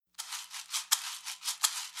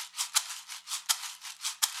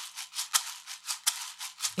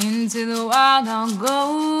Into the wild I'll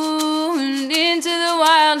go, and into the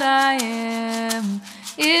wild I am.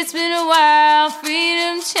 It's been a while,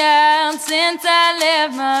 freedom child, since I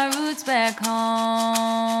left my roots back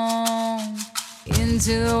home.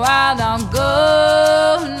 Into the wild I'll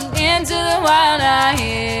go, and into the wild I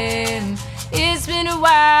am. It's been a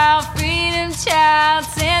while, freedom child,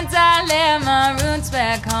 since I left my roots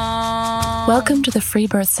back home. Welcome to the Free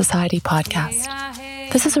Birth Society podcast.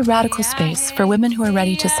 This is a radical space for women who are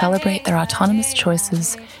ready to celebrate their autonomous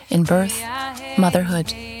choices in birth,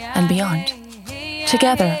 motherhood, and beyond.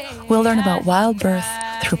 Together, we'll learn about wild birth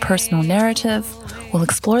through personal narrative, we'll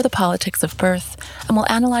explore the politics of birth, and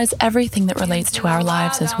we'll analyze everything that relates to our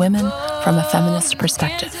lives as women from a feminist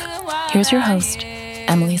perspective. Here's your host,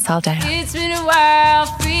 Emily Saldea. It's been a while,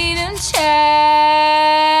 freedom child,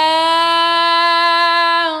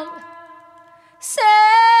 since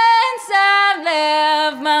I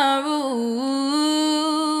left my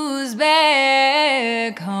roots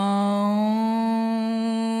back home.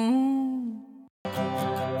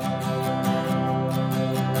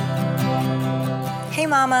 Hey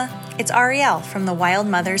Mama, it's Ariel from the Wild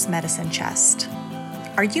Mothers Medicine Chest.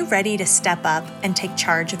 Are you ready to step up and take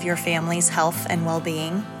charge of your family's health and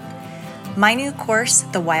well-being? My new course,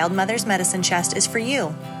 the Wild Mothers Medicine Chest, is for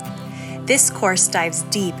you. This course dives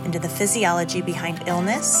deep into the physiology behind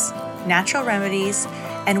illness, natural remedies,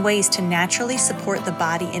 and ways to naturally support the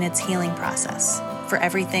body in its healing process, for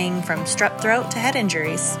everything from strep throat to head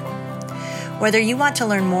injuries. Whether you want to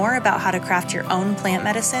learn more about how to craft your own plant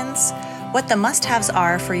medicines, what the must-haves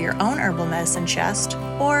are for your own herbal medicine chest,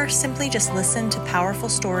 or simply just listen to powerful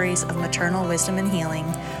stories of maternal wisdom and healing,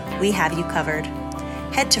 we have you covered.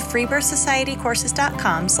 Head to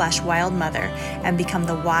freebirthsocietycourses.com/wildmother and become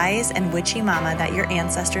the wise and witchy mama that your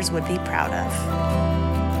ancestors would be proud of.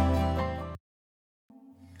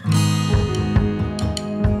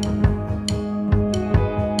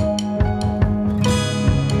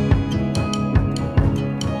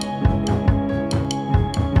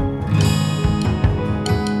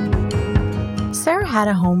 Sarah had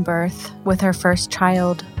a home birth with her first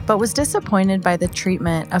child, but was disappointed by the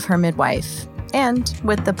treatment of her midwife and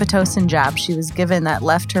with the Pitocin jab she was given that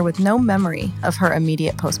left her with no memory of her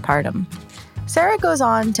immediate postpartum. Sarah goes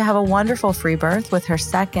on to have a wonderful free birth with her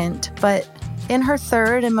second, but in her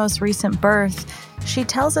third and most recent birth, she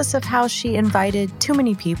tells us of how she invited too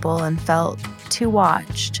many people and felt too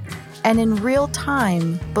watched, and in real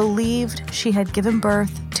time believed she had given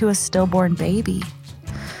birth to a stillborn baby.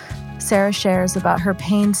 Sarah shares about her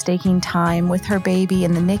painstaking time with her baby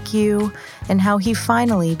in the NICU and how he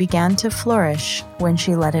finally began to flourish when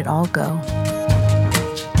she let it all go.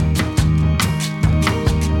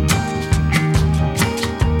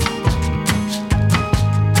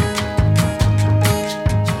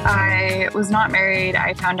 I was not married.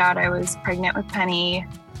 I found out I was pregnant with Penny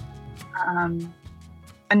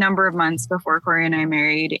a number of months before Corey and I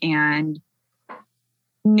married, and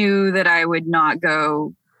knew that I would not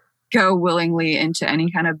go willingly into any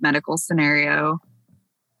kind of medical scenario.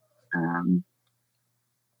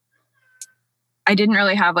 I didn't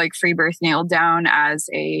really have like free birth nailed down as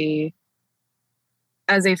a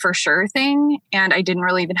for sure thing. And I didn't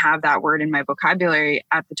really even have that word in my vocabulary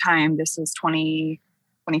at the time. This was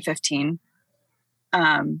 2015.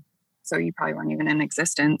 So you probably weren't even in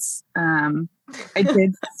existence. I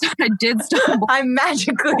did stumble. I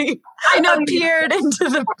magically appeared into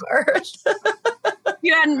the birth.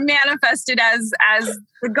 You hadn't manifested as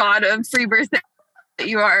the god of free birth that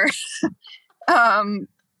you are. That's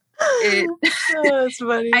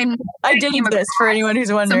funny. I did exist, for anyone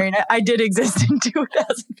who's wondering. I did exist in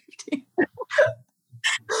 2015.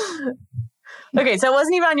 Okay, so it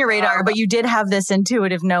wasn't even on your radar, but you did have this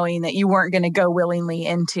intuitive knowing that you weren't going to go willingly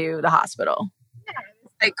into the hospital. Yeah,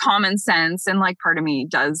 like common sense, and like part of me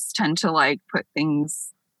does tend to like put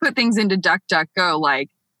things into DuckDuckGo, like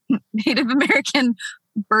Native American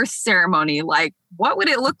birth ceremony. Like, what would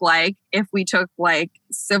it look like if we took like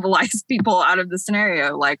civilized people out of the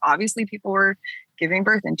scenario? Like, obviously people were giving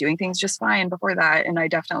birth and doing things just fine before that. And I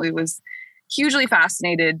definitely was hugely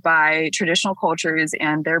fascinated by traditional cultures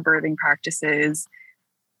and their birthing practices.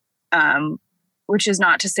 Which is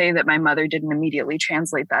not to say that my mother didn't immediately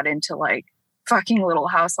translate that into like fucking Little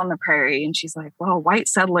House on the Prairie. And she's like, well, white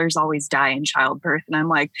settlers always die in childbirth. And I'm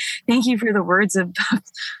like, thank you for the words of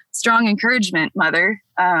strong encouragement, Mother.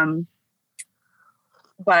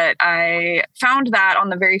 But I found that on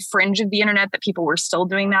the very fringe of the internet that people were still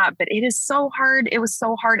doing that. But it is so hard. It was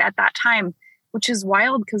so hard at that time, which is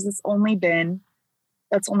wild because that's only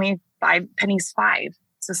Penny's 5.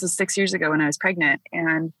 So this is 6 years ago when I was pregnant.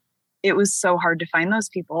 And it was so hard to find those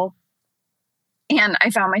people. And I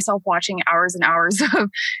found myself watching hours and hours of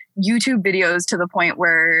YouTube videos to the point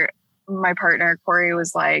where my partner, Corey,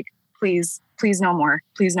 was like, please no more.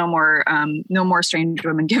 Please no more. No more strange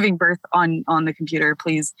women giving birth on the computer.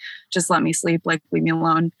 Please just let me sleep. Like, leave me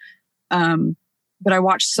alone. But I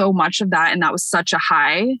watched so much of that. And that was such a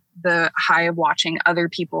high, the high of watching other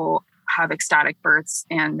people have ecstatic births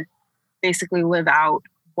and basically live out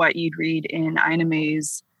what you'd read in Ina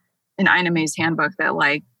May's handbook, that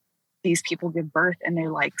like these people give birth and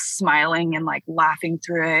they're like smiling and like laughing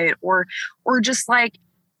through it, or just like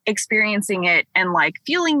experiencing it and like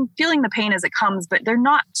feeling the pain as it comes, but they're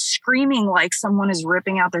not screaming like someone is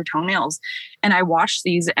ripping out their toenails. And I watched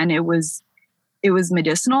these and it was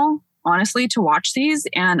medicinal, honestly, to watch these.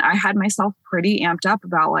 And I had myself pretty amped up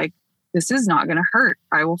about like, this is not going to hurt.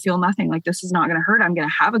 I will feel nothing. Like, this is not going to hurt. I'm going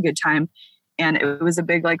to have a good time. And it was a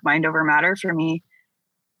big like mind over matter for me.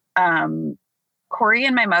 Corey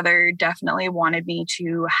and my mother definitely wanted me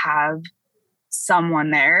to have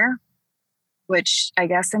someone there, which I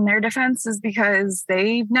guess in their defense is because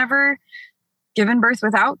they've never given birth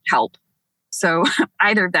without help. So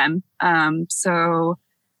either of them. Well,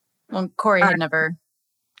 Corey had never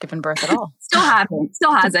given birth at all. Still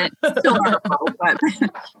hasn't. Still not, but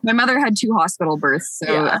my mother had 2 hospital births.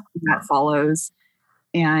 So that follows.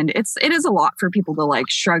 And it is a lot for people to like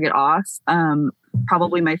shrug it off.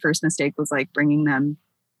 Probably my first mistake was like bringing them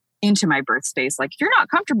into my birth space. Like, if you're not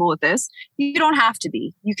comfortable with this, you don't have to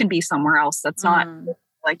be. You can be somewhere else. That's not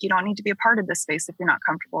like, you don't need to be a part of this space if you're not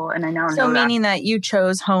comfortable. And I know meaning that you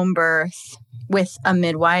chose home birth with a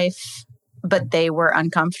midwife, but they were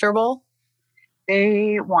uncomfortable.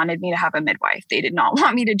 They wanted me to have a midwife. They did not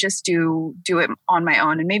want me to just do it on my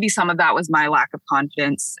own. And maybe some of that was my lack of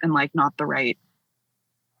confidence and like not the right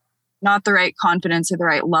confidence or the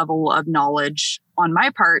right level of knowledge on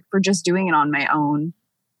my part for just doing it on my own.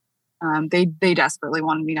 They desperately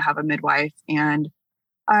wanted me to have a midwife, and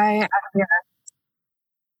I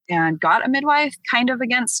got a midwife kind of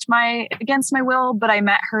against my will, but I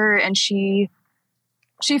met her and she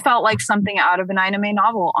felt like something out of an Ina May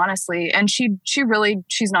novel, honestly. And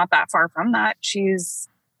she's not that far from that. She's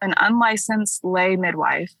an unlicensed lay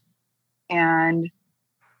midwife and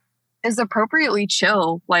is appropriately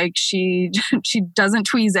chill. Like, she doesn't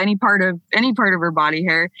tweeze any part of her body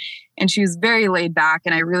hair, and she was very laid back.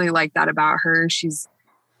 And I really like that about her. She's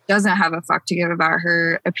doesn't have a fuck to give about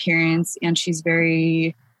her appearance, and she's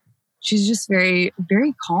just very,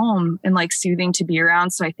 very calm and like soothing to be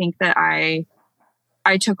around. So I think that I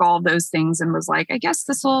took all of those things and was like, I guess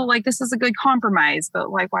this is a good compromise, but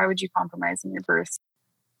like, why would you compromise in your birth?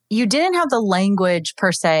 You didn't have the language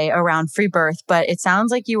per se around free birth, but it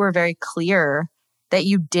sounds like you were very clear that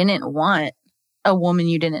you didn't want a woman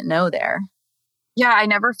you didn't know there. Yeah, I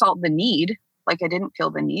never felt the need. Like, I didn't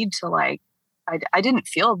feel the need to like, I didn't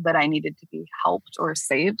feel that I needed to be helped or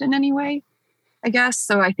saved in any way, I guess.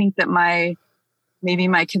 So I think that maybe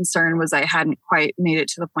my concern was I hadn't quite made it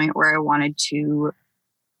to the point where I wanted to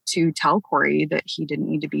tell Corey that he didn't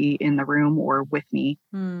need to be in the room or with me.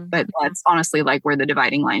 But that's honestly like where the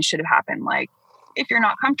dividing line should have happened. Like, if you're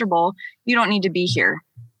not comfortable, you don't need to be here.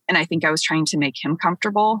 And I think I was trying to make him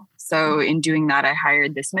comfortable. So in doing that, I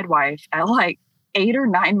hired this midwife at like 8 or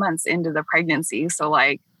 9 months into the pregnancy. So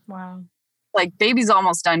like, wow, like baby's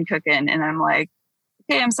almost done cooking. And I'm like,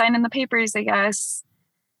 okay, I'm signing the papers, I guess.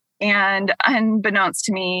 And unbeknownst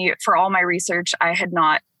to me, for all my research, I had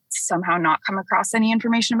somehow not come across any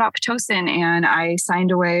information about Pitocin. And I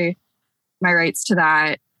signed away my rights to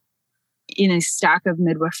that in a stack of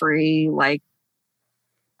midwifery, like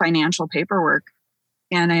financial paperwork.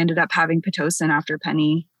 And I ended up having Pitocin after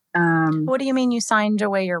Penny. What do you mean you signed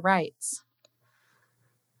away your rights?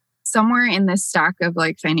 Somewhere in this stack of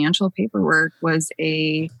like financial paperwork was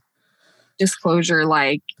a disclosure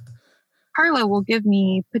like, Carla will give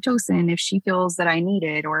me Pitocin if she feels that I need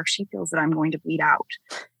it or if she feels that I'm going to bleed out.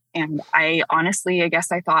 And I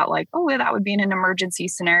guess I thought like, oh, yeah, that would be in an emergency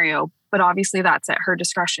scenario. But obviously that's at her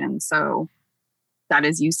discretion. So that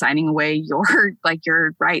is you signing away your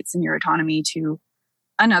rights and your autonomy to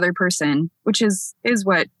another person, which is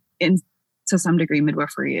what to some degree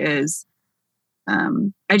midwifery is.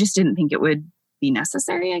 I just didn't think it would be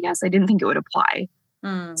necessary, I guess. I didn't think it would apply.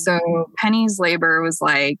 So Penny's labor was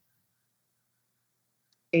like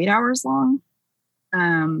 8 hours long.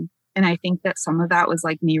 And I think that some of that was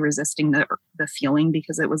like me resisting the feeling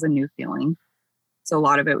because it was a new feeling. So a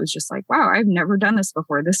lot of it was just like, wow, I've never done this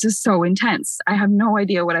before. This is so intense. I have no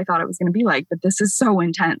idea what I thought it was going to be like, but this is so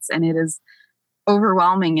intense and it is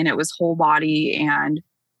overwhelming, and it was whole body. And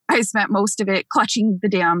I spent most of it clutching the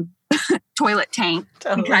damn toilet tank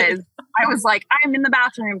because I was like, I'm in the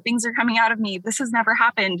bathroom. Things are coming out of me. This has never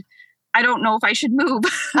happened. I don't know if I should move.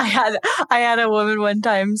 I had a woman one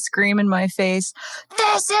time scream in my face,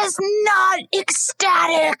 "This is not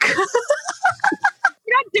ecstatic."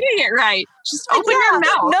 You're not doing it right. Just open your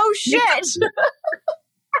mouth. No shit.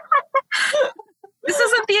 This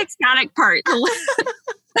isn't the ecstatic part.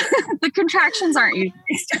 The contractions aren't usually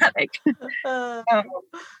ecstatic.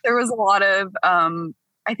 There was a lot of,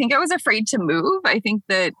 I think I was afraid to move. I think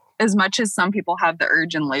that as much as some people have the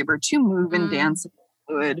urge in labor to move and dance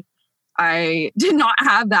fluid, I did not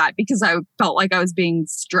have that because I felt like I was being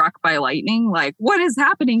struck by lightning. Like, what is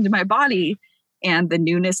happening to my body? And the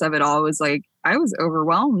newness of it all was like, I was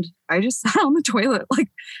overwhelmed. I just sat on the toilet like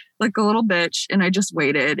a little bitch, and I just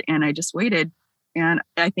waited and I just waited. And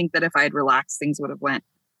I think that if I had relaxed, things would have went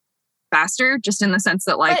faster, just in the sense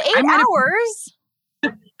that like, but 8 hours.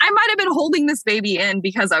 I might have been holding this baby in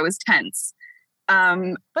because I was tense.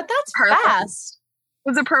 But that's fast.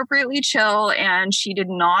 Was appropriately chill, and she did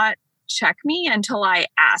not check me until I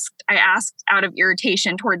asked. I asked out of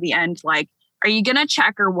irritation toward the end, like, are you going to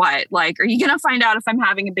check or what? Like, are you going to find out if I'm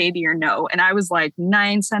having a baby or no? And I was like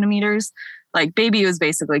 9 centimeters, like baby was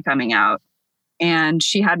basically coming out. And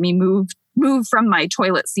she had me move from my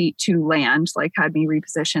toilet seat to land, like had me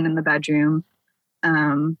reposition in the bedroom.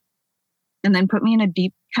 And then put me in a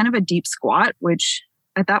deep squat, which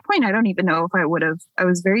at that point, I don't even know if I would have. I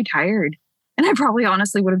was very tired, and I probably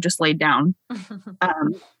honestly would have just laid down,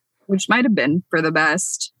 which might have been for the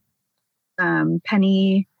best.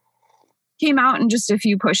 Penny came out in just a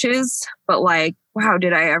few pushes, but like, wow,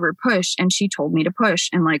 did I ever push? And she told me to push.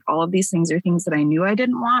 And like, all of these things are things that I knew I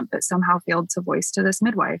didn't want, but somehow failed to voice to this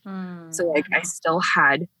midwife. So like, I still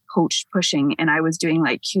had coached pushing, and I was doing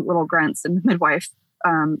like cute little grunts, and the midwife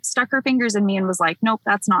stuck her fingers in me and was like, nope,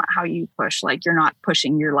 that's not how you push. Like, you're not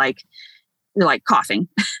pushing. You're like coughing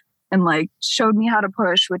and like showed me how to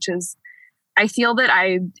push, which is, I feel that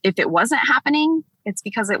if it wasn't happening, it's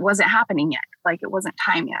because it wasn't happening yet. Like, it wasn't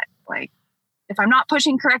time yet. Like, if I'm not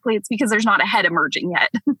pushing correctly, it's because there's not a head emerging yet.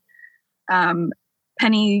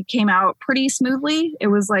 Penny came out pretty smoothly. It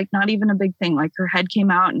was like not even a big thing. Like, her head came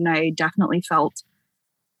out, and I definitely felt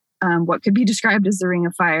what could be described as the ring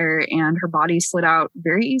of fire, and her body slid out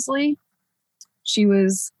very easily. She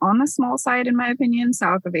was on the small side, in my opinion,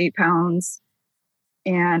 south of 8 pounds.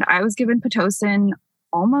 And I was given Pitocin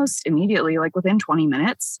almost immediately, like within 20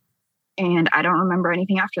 minutes. And I don't remember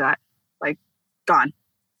anything after that. Like, gone.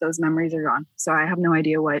 Those memories are gone. So I have no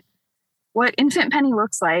idea what infant Penny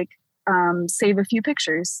looks like, save a few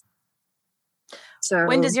pictures. So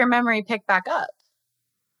when does your memory pick back up?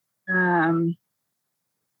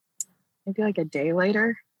 Maybe like a day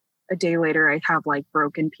later. I have like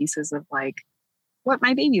broken pieces of like what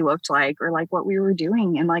my baby looked like, or like what we were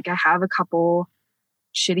doing. And like, I have a couple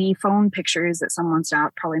shitty phone pictures that someone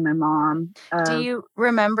snapped, probably my mom. Do you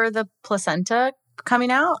remember the placenta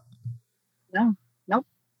coming out? No, nope.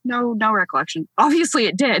 No recollection. Obviously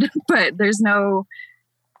it did, but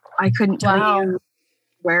I couldn't tell you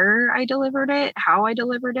where I delivered it, how I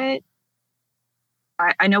delivered it.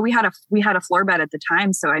 I know we had a floor bed at the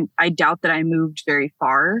time, so I doubt that I moved very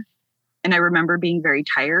far. And I remember being very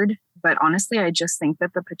tired, but honestly, I just think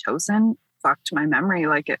that the Pitocin fucked my memory.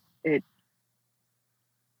 Like it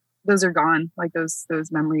those are gone. Like those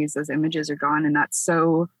memories, those images are gone. And that's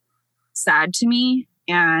so sad to me.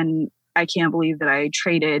 And I can't believe that I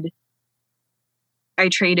traded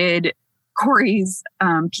Corey's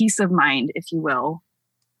peace of mind, if you will,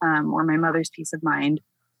 or my mother's peace of mind,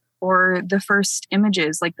 or the first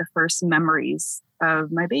images, like the first memories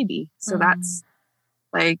of my baby. So that's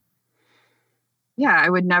like, yeah,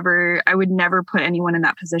 I would never put anyone in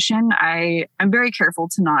that position. I'm very careful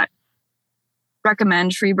to not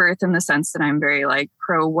recommend free birth, in the sense that I'm very like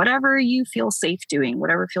pro whatever you feel safe doing,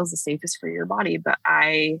 whatever feels the safest for your body. But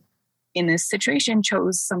I, in this situation,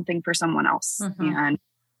 chose something for someone else. And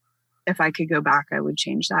if I could go back, I would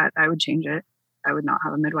change that. I would change it. I would not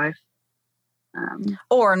have a midwife.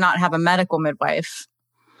 Or not have a medical midwife.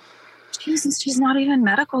 Jesus, she's not even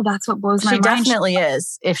medical. That's what blows my mind. She definitely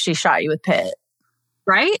is, if she shot you with Pitt.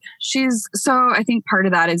 Right? So I think part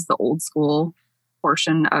of that is the old school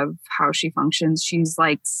portion of how she functions. She's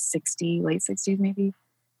like 60, late 60s maybe.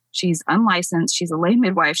 She's unlicensed. She's a lay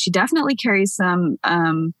midwife. She definitely carries some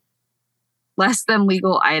less than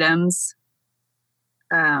legal items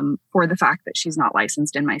for the fact that she's not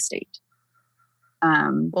licensed in my state.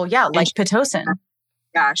 Well, yeah, like Pitocin.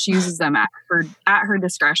 Yeah, she uses them at her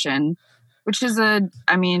discretion, which is I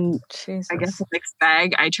guess a mixed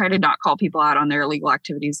bag. I try to not call people out on their illegal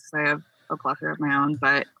activities because I have a plethora of my own,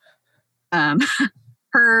 but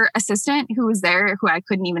her assistant who was there, who I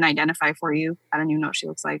couldn't even identify for you. I don't even know what she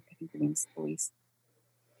looks like. I think her name's Elise.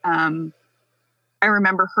 I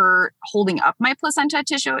remember her holding up my placenta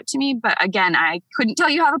to show it to me. But again, I couldn't tell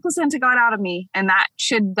you how the placenta got out of me. And that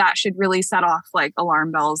should really set off like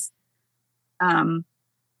alarm bells.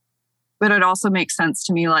 But it also makes sense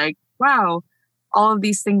to me, like, wow, all of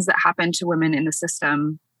these things that happen to women in the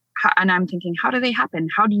system. And I'm thinking, how do they happen?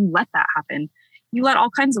 How do you let that happen? You let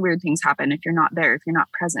all kinds of weird things happen if you're not there, if you're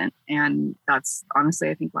not present. And that's honestly,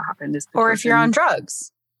 I think what happened is Pitocin, or if you're on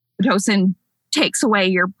drugs. Pitocin takes away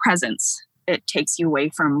your presence. It takes you away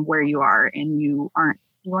from where you are, and you aren't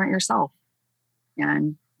yourself.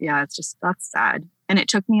 And yeah, that's sad. And it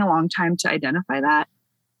took me a long time to identify that.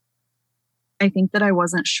 I think that I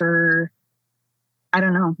wasn't sure. I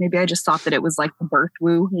don't know. Maybe I just thought that it was like the birth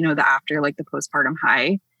woo, the after, like the postpartum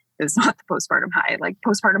high. It was not the postpartum high. Like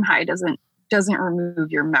postpartum high doesn't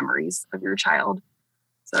remove your memories of your child.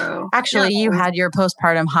 So actually, you had your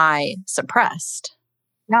postpartum high suppressed.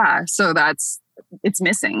 Yeah. So it's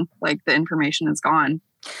missing. Like the information is gone.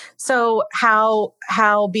 So how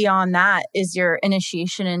beyond that is your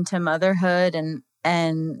initiation into motherhood and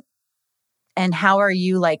how are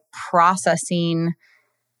you like processing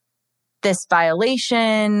this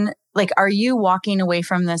violation? Like, are you walking away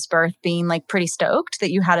from this birth being like pretty stoked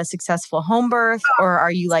that you had a successful home birth, or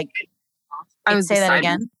are you like, say that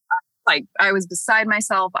again? Like I was beside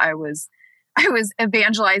myself. I was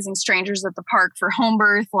evangelizing strangers at the park for home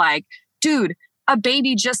birth. Like, dude, a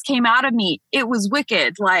baby just came out of me. It was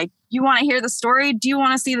wicked. Like, you want to hear the story? Do you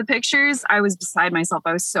want to see the pictures? I was beside myself.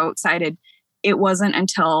 I was so excited. It wasn't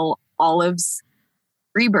until Olive's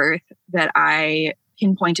rebirth that I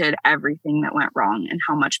pinpointed everything that went wrong and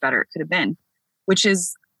how much better it could have been, which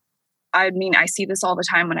is, I mean, I see this all the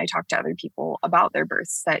time when I talk to other people about their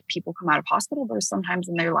births, that people come out of hospital births sometimes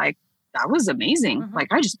and they're like, that was amazing. Mm-hmm. Like,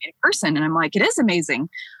 I just made a person. And I'm like, it is amazing.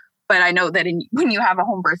 But I know that when you have a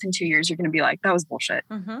home birth in 2 years, you're going to be like, that was bullshit.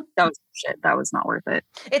 Mm-hmm. That was bullshit. That was not worth it.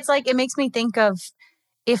 It's like, it makes me think of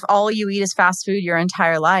if all you eat is fast food your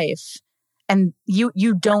entire life and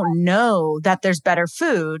you don't know that there's better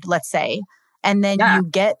food, let's say, and then you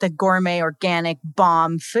get the gourmet organic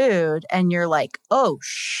bomb food and you're like, oh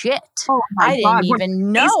shit, I didn't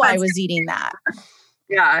even know I was eating that.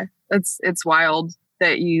 Yeah, it's wild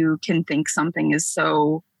that you can think something is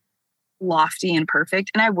so lofty and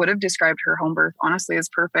perfect. And I would have described her home birth honestly as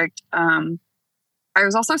perfect. I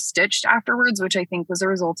was also stitched afterwards, which I think was a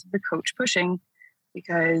result of the coach pushing,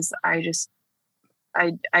 because I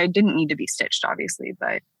didn't need to be stitched, obviously,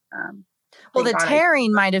 but well, the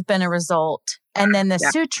tearing might have been a result, and then the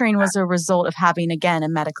suturing was a result of having, again, a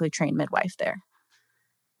medically trained midwife there.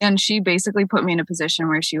 And she basically put me in a position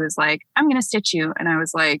where she was like, I'm going to stitch you. And I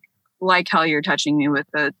was like hell, you're touching me with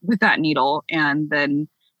that needle. And then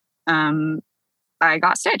I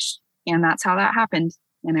got stitched, and that's how that happened.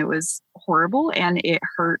 And it was horrible, and it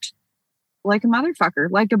hurt like a motherfucker,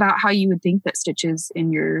 like about how you would think that stitches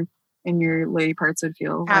in your lady parts would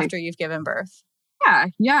feel after you've given birth.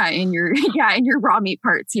 Yeah, in your raw meat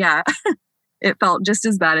parts. Yeah, it felt just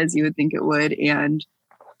as bad as you would think it would, and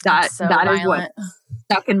that is what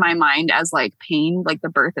stuck in my mind as like pain. Like the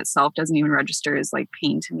birth itself doesn't even register as like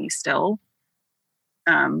pain to me still.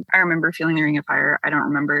 I remember feeling the ring of fire. I don't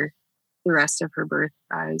remember the rest of her birth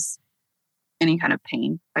as any kind of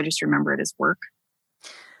pain. I just remember it as work.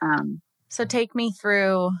 So take me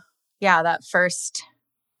through, that first,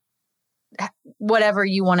 whatever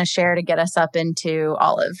you want to share to get us up into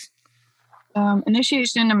Olive.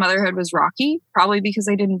 Initiation into motherhood was rocky, probably because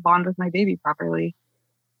I didn't bond with my baby properly.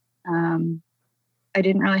 I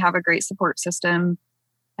didn't really have a great support system.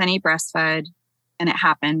 Penny breastfed, and it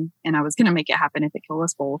happened, and I was going to make it happen if it killed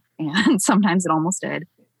us both. And sometimes it almost did.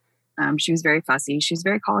 She was very fussy. She was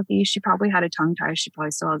very colicky. She probably had a tongue tie. She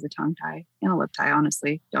probably still has a tongue tie and a lip tie,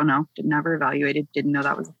 honestly. Don't know. Never evaluated. Didn't know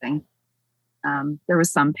that was a thing. There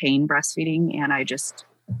was some pain breastfeeding, and I just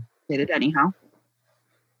did it anyhow.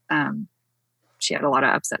 She had a lot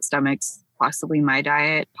of upset stomachs, possibly my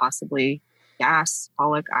diet, possibly gas,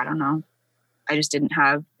 colic. I don't know. I didn't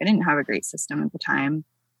have a great system at the time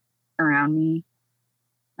around me.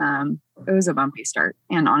 It was a bumpy start,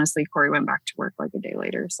 and honestly, Corey went back to work like a day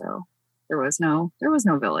later. So there was no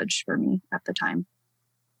village for me at the time.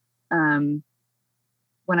 When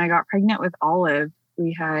I got pregnant with Olive,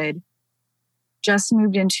 we had just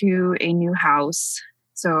moved into a new house.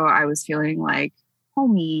 So I was feeling like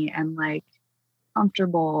homey and like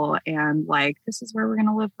comfortable, and like, this is where we're going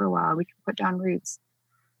to live for a while. We can put down roots.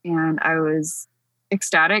 And I was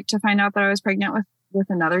ecstatic to find out that I was pregnant with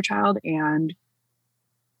another child. And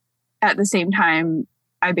at the same time,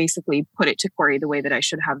 I basically put it to Corey the way that I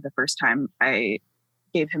should have the first time I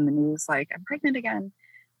gave him the news, like, I'm pregnant again,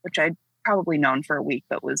 which I'd probably known for a week,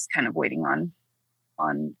 but was kind of waiting on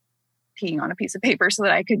peeing on a piece of paper so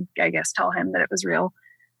that I could, I guess, tell him that it was real.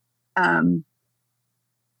 When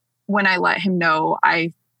I let him know,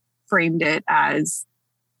 I framed it as,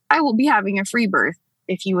 I will be having a free birth.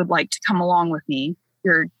 If you would like to come along with me,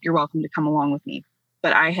 you're welcome to come along with me.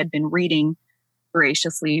 But I had been reading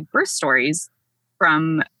voraciously birth stories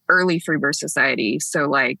from early Free Birth Society. So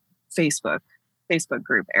like Facebook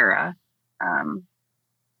group era,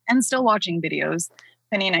 and still watching videos.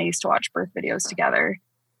 Penny and I used to watch birth videos together.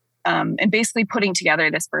 And basically putting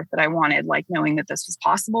together this birth that I wanted, like knowing that this was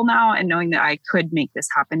possible now and knowing that I could make this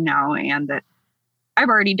happen now and that I've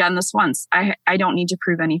already done this once. I don't need to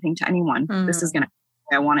prove anything to anyone. This is going to,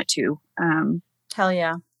 I want it to. Hell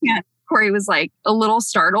yeah. Yeah. Corey was like a little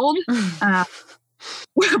startled,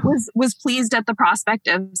 was pleased at the prospect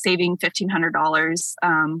of saving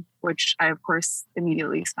 $1,500, which I, of course,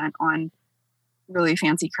 immediately spent on really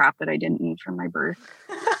fancy crap that I didn't need for my birth.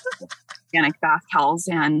 Organic bath towels,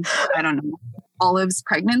 and I don't know. Olive's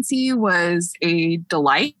pregnancy was a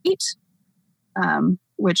delight,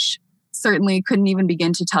 which certainly couldn't even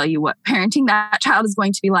begin to tell you what parenting that child is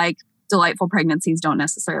going to be like. Delightful pregnancies don't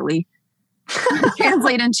necessarily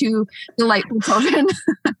translate into delightful children.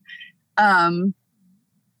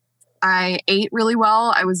 I ate really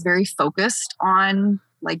well. I was very focused on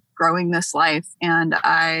like growing this life, and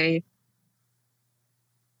I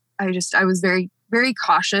was very, very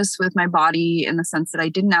cautious with my body in the sense that I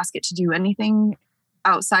didn't ask it to do anything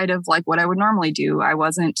outside of like what I would normally do.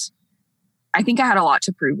 I think I had a lot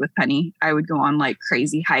to prove with Penny. I would go on like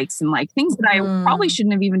crazy hikes and like things that I probably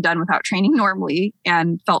shouldn't have even done without training normally,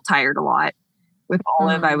 and felt tired a lot. With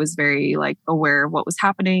Olive, I was very like aware of what was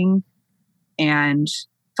happening and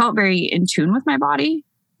felt very in tune with my body,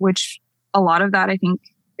 which a lot of that I think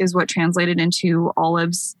is what translated into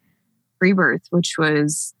Olive's free birth, which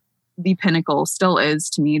was the pinnacle, still is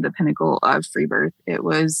to me, the pinnacle of free birth. It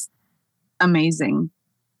was amazing.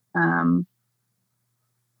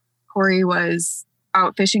 Corey was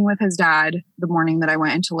out fishing with his dad the morning that I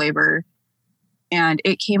went into labor, and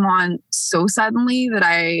it came on so suddenly that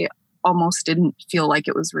I almost didn't feel like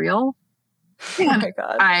it was real. And oh my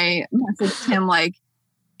God. I messaged him like,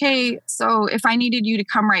 hey, so if I needed you to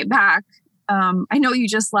come right back, I know you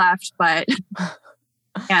just left, but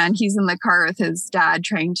and he's in the car with his dad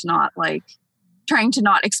trying to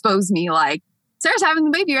not expose me, like, Sarah's having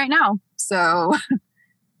the baby right now. So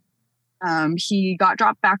he got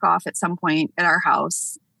dropped back off at some point at our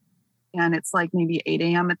house, and it's like maybe 8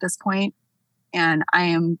 a.m. at this point. And I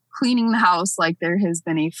am cleaning the house like there has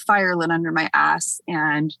been a fire lit under my ass,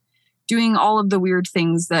 and doing all of the weird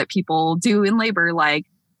things that people do in labor. Like,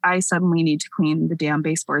 I suddenly need to clean the damn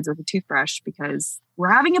baseboards with a toothbrush because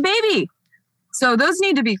we're having a baby. So those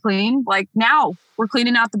need to be cleaned. Like, now we're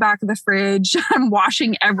cleaning out the back of the fridge. I'm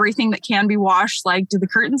washing everything that can be washed. Like, do the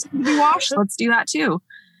curtains need to be washed? Let's do that too.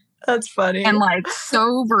 That's funny. And like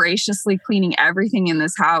so voraciously cleaning everything in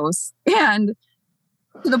this house. And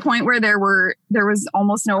to the point where there was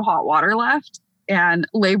almost no hot water left, and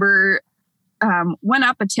labor went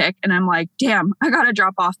up a tick, and I'm like, damn, I got to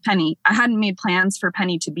drop off Penny. I hadn't made plans for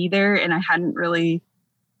Penny to be there, and I hadn't really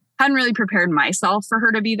prepared myself for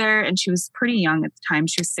her to be there. And she was pretty young at the time.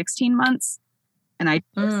 She was 16 months. And I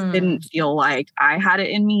just didn't feel like I had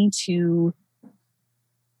it in me to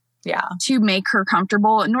make her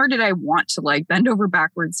comfortable. Nor did I want to like bend over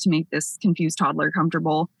backwards to make this confused toddler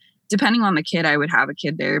comfortable. Depending on the kid, I would have a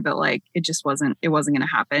kid there, but like, it wasn't going to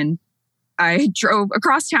happen. I drove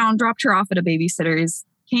across town, dropped her off at a babysitter's,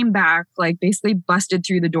 came back, like basically busted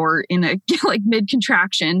through the door in a like mid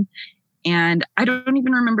contraction. And I don't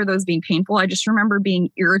even remember those being painful. I just remember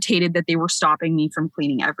being irritated that they were stopping me from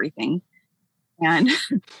cleaning everything. And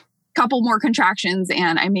a couple more contractions,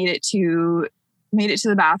 and I made it to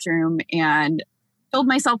the bathroom and filled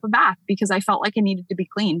myself a bath because I felt like I needed to be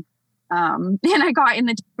clean. And I got in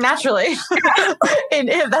the naturally, and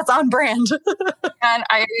that's on brand. And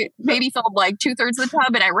I maybe filled like 2/3 of the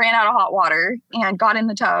tub, and I ran out of hot water and got in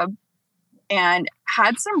the tub and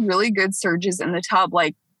had some really good surges in the tub.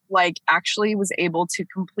 Like actually was able to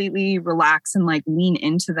completely relax and like lean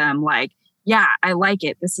into them. Like, yeah, I like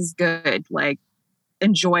it. This is good. Like,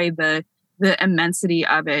 enjoy the immensity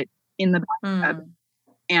of it in the bathtub.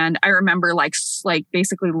 And I remember like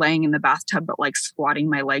basically laying in the bathtub, but like squatting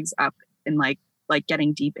my legs up and like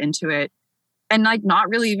getting deep into it, and like not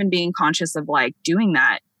really even being conscious of like doing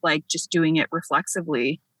that, like just doing it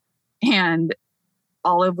reflexively. And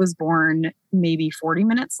Olive was born maybe 40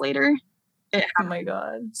 minutes later. It Oh my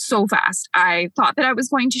God. so fast. I thought that I was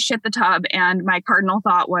going to shit the tub, and my cardinal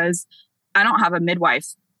thought was, I don't have a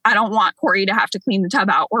midwife. I don't want Corey to have to clean the tub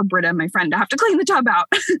out, or Britta, my friend, to have to clean the tub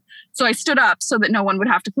out. So I stood up so that no one would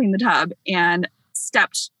have to clean the tub and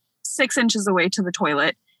stepped 6 inches away to the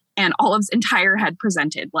toilet, and Olive's entire head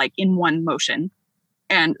presented like in one motion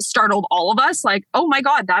and startled all of us like, oh my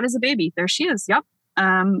God, that is a baby. There she is. Yep.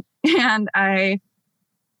 And I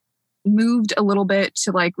moved a little bit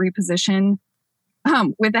to like reposition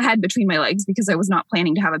with the head between my legs because I was not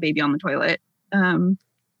planning to have a baby on the toilet.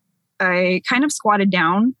 I kind of squatted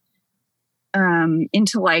down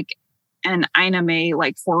into like an Ina May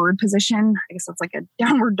like forward position. I guess that's like a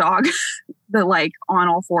downward dog, but like on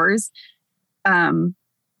all fours.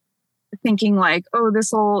 Thinking like, oh,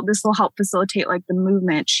 this will help facilitate like the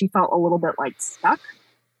movement. She felt a little bit like stuck.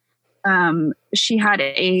 She had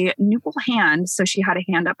a nuptial hand, so she had a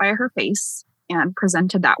hand up by her face and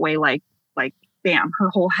presented that way, like bam, her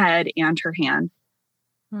whole head and her hand.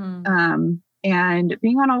 And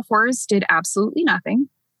being on all fours did absolutely nothing.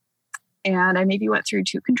 And I maybe went through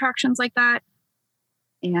 2 contractions like that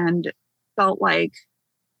and felt like,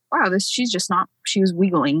 wow, she was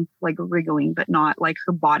wiggling, like wriggling, but not like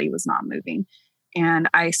her body was not moving. And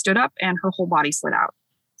I stood up and her whole body slid out.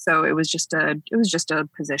 So it was just a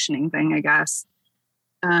positioning thing, I guess.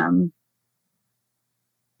 And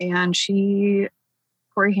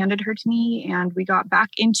Corey handed her to me, and we got back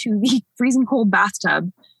into the freezing cold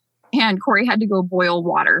bathtub, and Corey had to go boil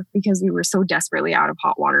water because we were so desperately out of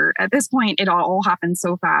hot water. At this point, it all happened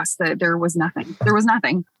so fast that there was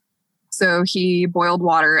nothing. So he boiled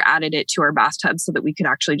water, added it to our bathtub so that we could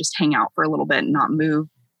actually just hang out for a little bit and not move.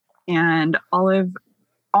 And Olive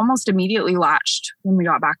almost immediately latched when we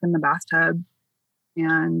got back in the bathtub.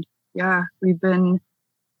 And yeah, we've been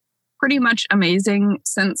pretty much amazing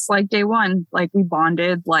since like day one. Like we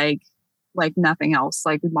bonded like nothing else.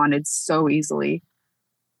 Like we bonded so easily.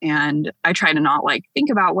 And I try to not like think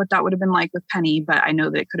about what that would have been like with Penny, but I know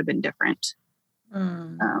that it could have been different.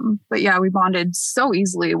 But yeah, we bonded so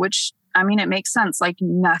easily, which I mean, it makes sense. Like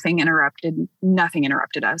nothing interrupted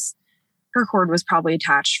us. Her cord was probably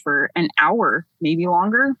attached for an hour, maybe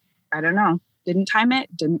longer. I don't know. Didn't time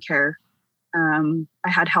it, didn't care. I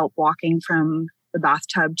had help walking from the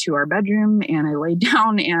bathtub to our bedroom, and I laid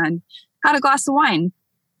down and had a glass of wine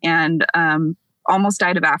and almost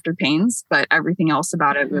died of after pains, but everything else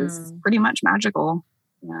about it was pretty much magical.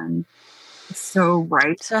 And so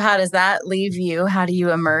right. So how does that leave you? How do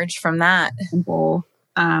you emerge from that? Simple.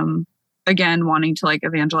 Again, wanting to like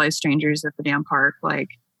evangelize strangers at the damn park. Like,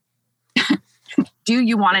 do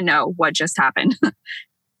you want to know what just happened?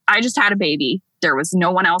 I just had a baby. There was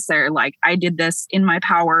no one else there. Like I did this in my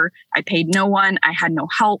power. I paid no one. I had no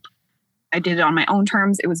help. I did it on my own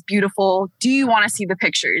terms. It was beautiful. Do you want to see the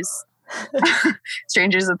pictures?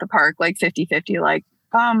 Strangers at the park, like 50-50, like,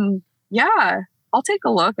 yeah, I'll take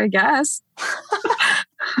a look, I guess.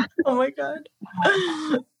 Oh my God.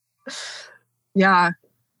 Yeah.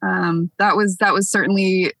 That was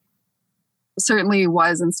certainly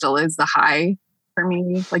was and still is the high for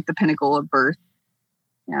me, like the pinnacle of birth.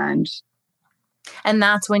 And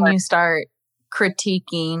that's when you start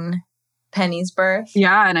critiquing Penny's birth.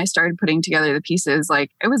 Yeah. And I started putting together the pieces.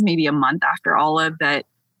 Like it was maybe a month after Olive that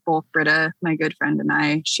both Britta, my good friend,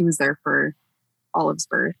 and she was there for Olive's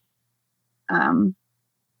birth.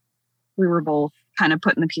 We were both kind of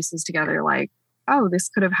putting the pieces together like, oh, this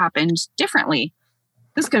could have happened differently.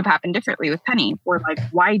 This could have happened differently with Penny. Or like,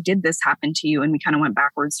 why did this happen to you? And we kind of went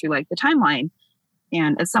backwards through like the timeline.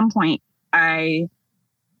 And at some point I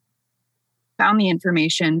found the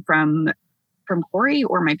information from Corey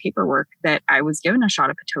or my paperwork that I was given a shot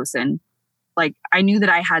of Pitocin. Like I knew that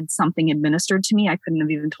I had something administered to me. I couldn't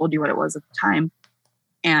have even told you what it was at the time.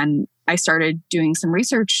 And I started doing some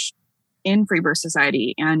research in Free Birth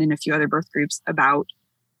Society and in a few other birth groups about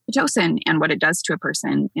Pitocin and what it does to a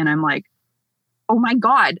person. And I'm like, oh my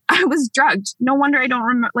God, I was drugged. No wonder I don't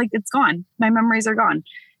remember, like it's gone. My memories are gone.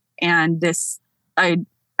 And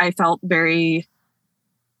I felt very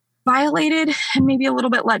violated and maybe a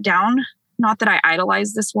little bit let down. Not that I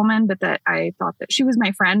idolized this woman, but that I thought that she was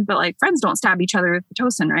my friend. But like friends don't stab each other with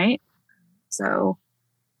Pitocin, right? So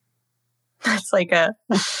it's like a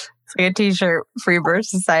t-shirt Free Birth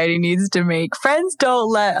Society needs to make. Friends don't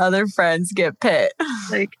let other friends get pit.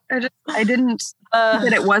 Like I didn't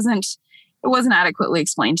that it wasn't adequately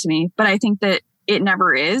explained to me. But I think that it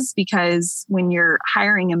never is, because when you're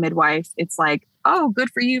hiring a midwife, it's like, oh, good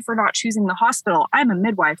for you for not choosing the hospital. I'm a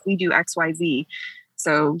midwife. We do XYZ.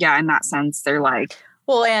 So yeah, in that sense, they're like,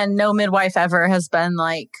 well, and no midwife ever has been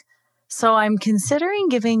like So I'm considering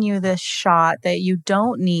giving you this shot that you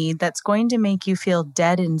don't need, that's going to make you feel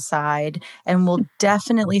dead inside and will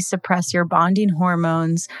definitely suppress your bonding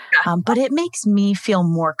hormones. But it makes me feel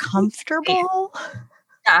more comfortable.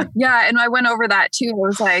 Yeah. And I went over that too. I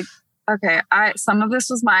was like, okay, some of this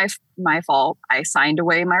was my fault. I signed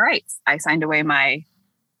away my rights. I signed away my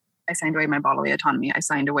bodily autonomy. I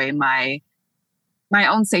signed away my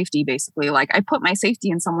own safety, basically. Like, I put my safety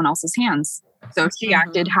in someone else's hands. So she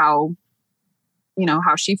acted how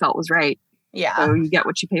she felt was right. Yeah. So you get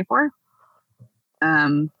what you pay for.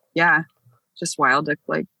 Yeah. Just wild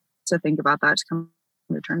to think about that, to come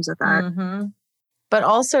to terms with that. Mm-hmm. But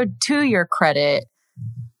also, to your credit,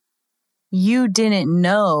 you didn't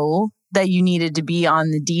know that you needed to be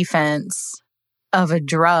on the defense of a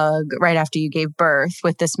drug right after you gave birth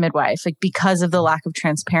with this midwife, like, because of the lack of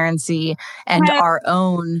transparency and our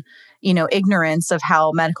own, ignorance of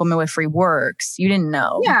how medical midwifery works. You didn't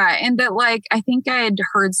know. Yeah. And that, I think I had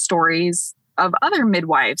heard stories of other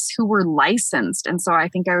midwives who were licensed. And so I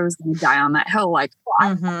think I was going to die on that hill.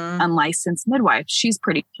 I'm an unlicensed midwife. She's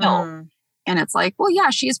pretty chill. And it's like, well, yeah,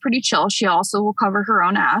 she is pretty chill. She also will cover her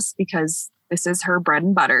own ass because this is her bread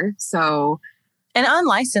and butter. So. And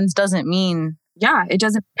unlicensed doesn't mean. Yeah, it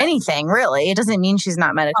doesn't anything, really. It doesn't mean she's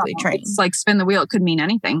not medically trained. It's like spin the wheel. It could mean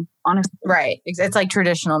anything, honestly. Right. It's like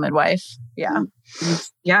traditional midwife. Yeah.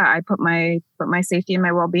 Yeah. I put my safety and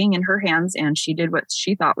my well-being in her hands, and she did what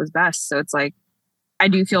she thought was best. So it's like, I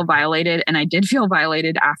do feel violated, and I did feel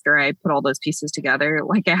violated after I put all those pieces together.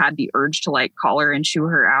 Like, I had the urge to call her and shoo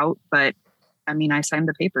her out, but I mean, I signed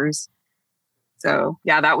the papers. So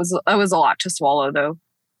yeah, that was a lot to swallow, though.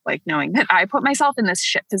 Knowing that I put myself in this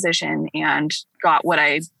shit position and got what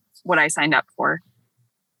I signed up for.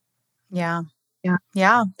 Yeah. Yeah.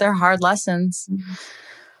 Yeah. They're hard lessons. Mm-hmm.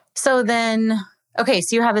 So then, okay,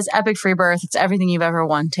 so you have this epic free birth. It's everything you've ever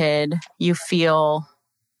wanted. You feel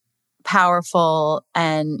powerful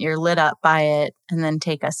and you're lit up by it. And then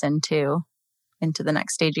take us into the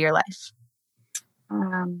next stage of your life.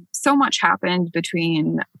 So much happened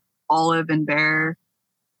between Olive and Bear.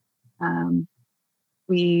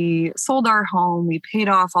 We sold our home. We paid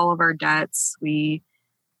off all of our debts. We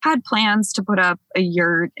had plans to put up a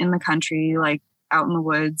yurt in the country, out in the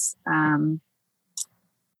woods.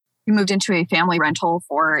 We moved into a family rental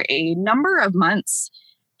for a number of months.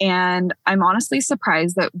 And I'm honestly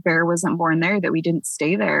surprised that Bear wasn't born there, that we didn't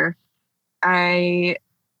stay there. I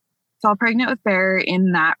fell pregnant with Bear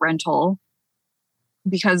in that rental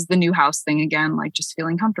because the new house thing again, just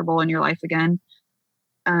feeling comfortable in your life again.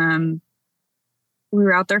 We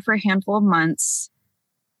were out there for a handful of months,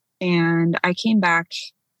 and I came back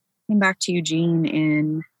to Eugene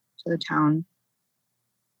to the town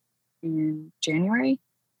in January,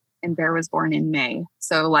 and Bear was born in May.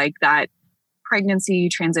 So that pregnancy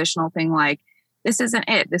transitional thing, this isn't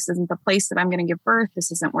it. This isn't the place that I'm going to give birth.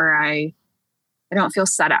 This isn't where I don't feel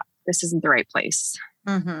set up. This isn't the right place.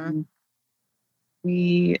 Mm-hmm.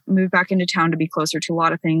 We moved back into town to be closer to a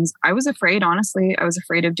lot of things. I was afraid, honestly. I was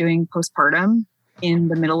afraid of doing postpartum in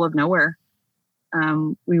the middle of nowhere.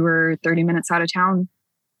 We were 30 minutes out of town,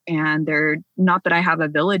 and not that I have a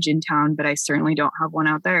village in town, but I certainly don't have one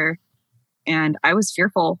out there. And I was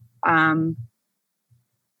fearful of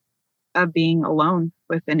being alone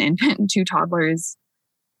with an infant and two toddlers.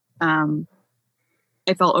 I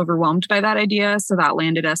felt overwhelmed by that idea. So that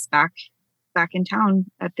landed us back in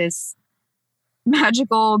town at this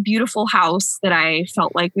magical, beautiful house that I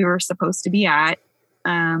felt like we were supposed to be at.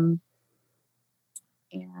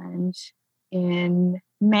 And in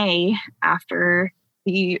May, after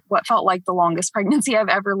what felt like the longest pregnancy I've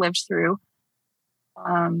ever lived through,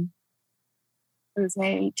 it was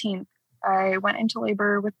May 18th, I went into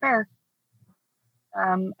labor with Bear.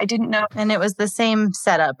 I didn't know. And it was the same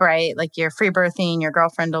setup, right? You're free birthing, your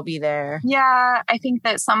girlfriend will be there. Yeah, I think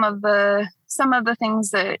that some of the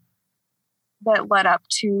things that led up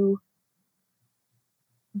to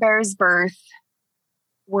Bear's birth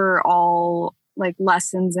were all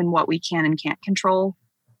lessons in what we can and can't control.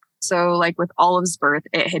 So with Olive's birth,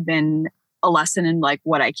 it had been a lesson in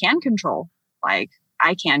what I can control. I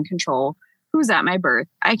can control who's at my birth.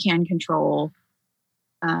 I can control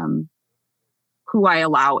who I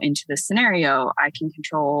allow into this scenario. I can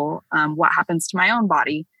control what happens to my own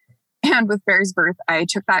body. And with Bear's birth, I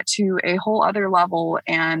took that to a whole other level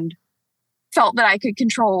and felt that I could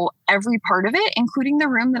control every part of it, including the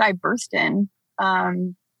room that I birthed in.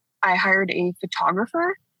 I hired a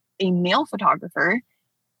photographer, a male photographer.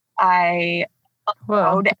 I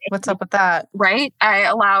allowed what's up with that? Right. I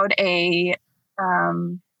allowed a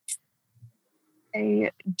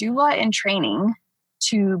doula in training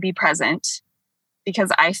to be present.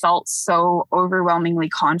 because I felt so overwhelmingly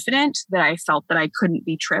confident that I felt that I couldn't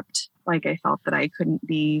be tripped. Like I felt that I couldn't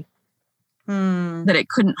be, that it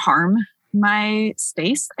couldn't harm my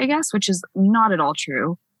space, I guess, which is not at all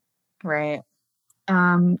true. Right.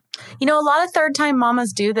 You know, a lot of third-time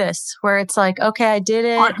mamas do this, where it's like, okay, I did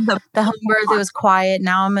it. The home birth, it was quiet.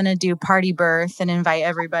 Now I'm going to do party birth and invite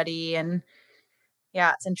everybody. And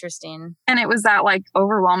yeah, it's interesting. And it was that like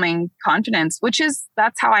overwhelming confidence,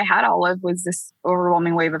 that's how I had Olive, was this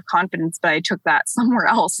overwhelming wave of confidence. But I took that somewhere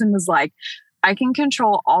else and was like, I can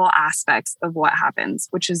control all aspects of what happens,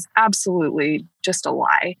 which is absolutely just a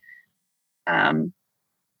lie.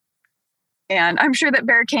 And I'm sure that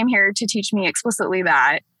Bear came here to teach me explicitly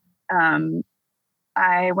that.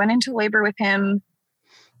 I went into labor with him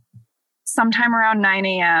sometime around 9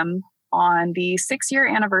 a.m. on the 6-year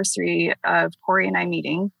anniversary of Corey and I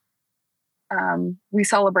meeting. We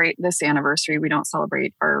celebrate this anniversary. We don't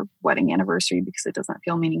celebrate our wedding anniversary because it doesn't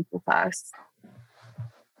feel meaningful to us.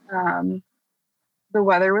 The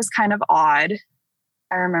weather was kind of odd.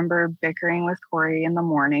 I remember bickering with Corey in the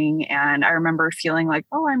morning, and I remember feeling like,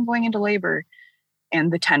 oh, I'm going into labor.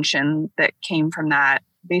 And the tension that came from that,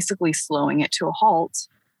 basically slowing it to a halt.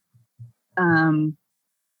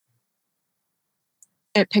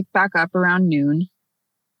 It picked back up around noon.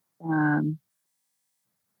 I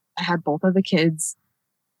had both of the kids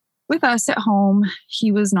with us at home.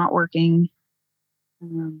 He was not working.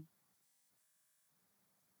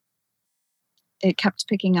 It kept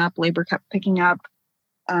picking up. Labor kept picking up.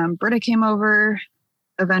 Britta came over.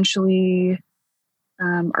 Eventually,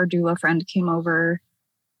 our doula friend came over.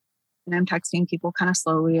 And I'm texting people kind of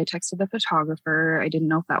slowly. I texted the photographer. I didn't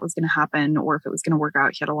know if that was going to happen or if it was going to work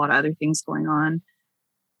out. He had a lot of other things going on.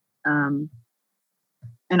 And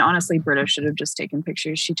honestly, Britta should have just taken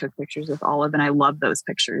pictures. She took pictures with Olive, and I love those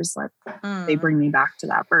pictures. Like they bring me back to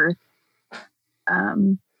that birth.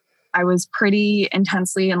 I was pretty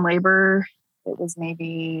intensely in labor. It was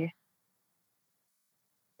maybe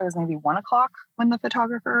 1 o'clock when the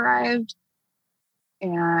photographer arrived,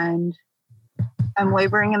 and I'm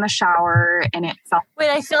laboring in the shower, and it felt...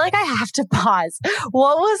 Wait, I feel like I have to pause.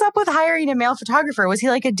 What was up with hiring a male photographer? Was he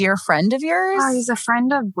like a dear friend of yours? He's a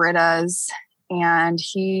friend of Britta's, and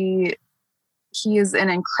he is an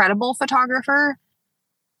incredible photographer.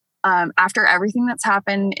 After everything that's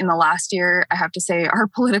happened in the last year, I have to say our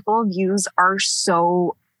political views are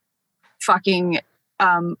so fucking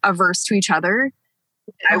averse to each other.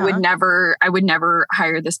 I would never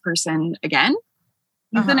hire this person again.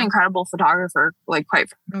 He's an incredible photographer, like quite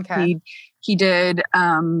frankly. Okay. He did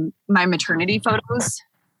my maternity photos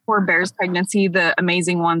for Bear's pregnancy, the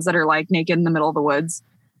amazing ones that are like naked in the middle of the woods.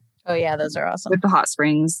 Oh yeah, those are awesome. With the hot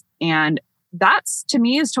springs. And that's, to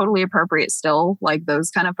me, is totally appropriate still, like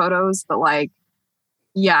those kind of photos. But like,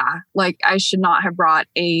 yeah, like I should not have brought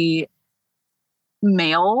a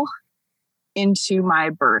male into my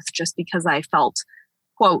birth just because I felt,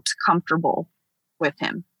 quote, comfortable with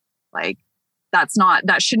him. Like, that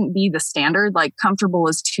shouldn't be the standard. Like, comfortable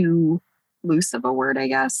is too loose of a word, I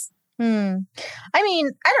guess. I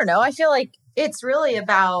mean, I don't know. I feel like it's really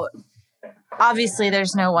about, obviously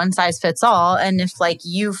there's no one size fits all. And if like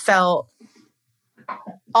you felt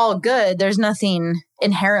all good, there's nothing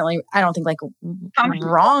inherently, I don't think, like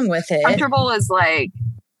wrong with it. Comfortable is like,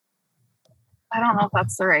 I don't know if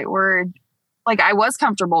that's the right word. Like, I was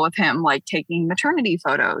comfortable with him, like taking maternity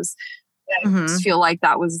photos. I just feel like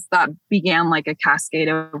that began like a cascade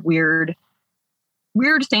of weird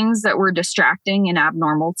things that were distracting and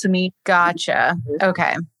abnormal to me. Gotcha.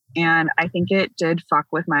 Okay. And I think it did fuck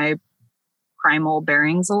with my primal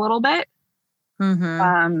bearings a little bit.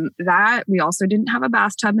 That we also didn't have a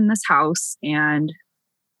bathtub in this house, and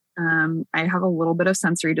I have a little bit of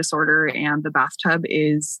sensory disorder, and the bathtub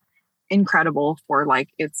is incredible for like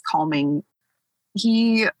its calming.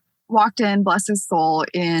 He walked in, bless his soul,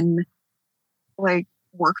 in like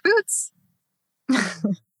work boots.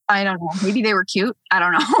 I don't know. Maybe they were cute. I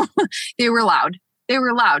don't know. They were loud.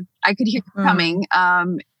 I could hear them coming.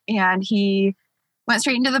 And he went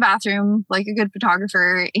straight into the bathroom like a good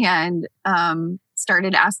photographer and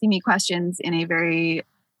started asking me questions in a very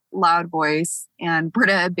loud voice. And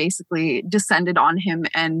Britta basically descended on him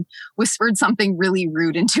and whispered something really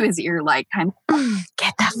rude into his ear, like kind of,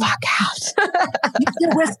 get the fuck out. You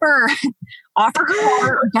can whisper, offer her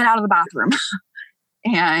water or get out of the bathroom.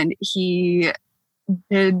 And he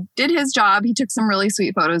did his job. He took some really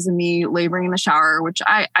sweet photos of me laboring in the shower, which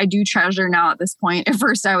I do treasure now at this point. At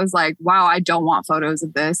first I was like, wow, I don't want photos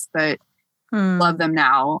of this, but love them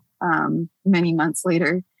now. Many months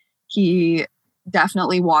later, he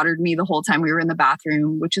definitely watered me the whole time we were in the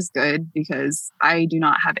bathroom, which is good because I do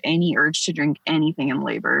not have any urge to drink anything in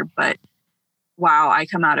labor. But wow, I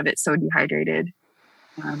come out of it so dehydrated.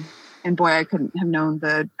 And boy, I couldn't have known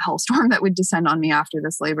the hellstorm that would descend on me after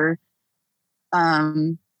this labor.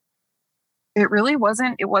 It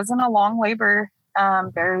wasn't a long labor.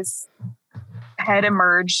 Bear's head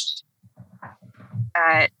emerged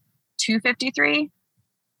at 2:53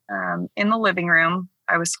 in the living room.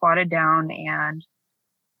 I was squatted down and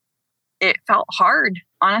it felt hard.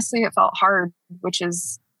 Honestly, it felt hard, which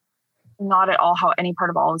is not at all how any part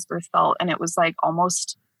of Olive's birth felt. And it was like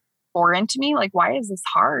almost foreign to me. Like, why is this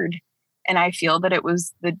hard? And I feel that it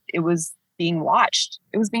was being watched.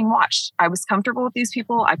 It was being watched. I was comfortable with these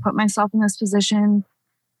people. I put myself in this position,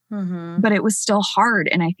 but it was still hard.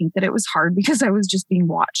 And I think that it was hard because I was just being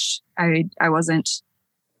watched. I wasn't,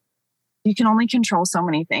 you can only control so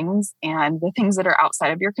many things, and the things that are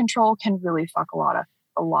outside of your control can really fuck a lot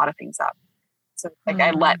of things up. So like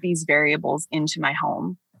I let these variables into my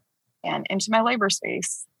home and into my labor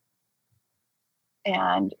space.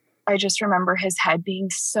 And I just remember his head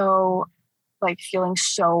being so, like, feeling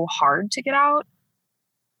so hard to get out.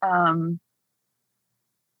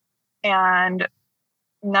 And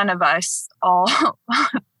none of us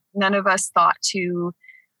thought to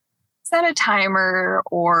set a timer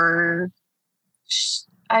or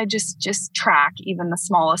I just track even the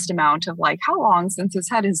smallest amount of like how long since his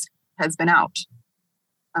head has been out.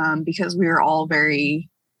 Because we were all very,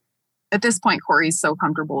 at this point, Corey's so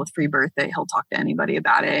comfortable with free birth that he'll talk to anybody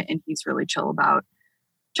about it. And he's really chill about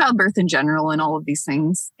childbirth in general and all of these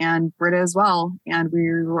things, and Britta as well. And we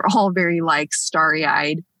were all very like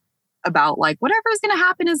starry-eyed about like whatever is going to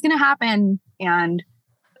happen is going to happen. And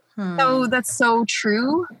so that's so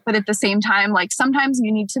true. But at the same time, like sometimes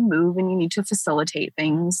you need to move and you need to facilitate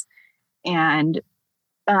things. And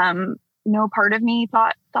no part of me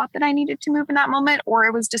thought that I needed to move in that moment, or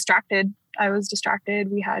I was distracted.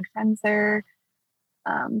 We had friends there.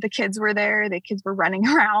 The kids were there. The kids were running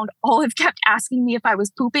around. Olive kept asking me if I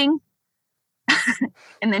was pooping.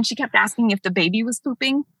 And then she kept asking me if the baby was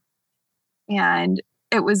pooping. And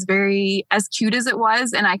it was very, as cute as it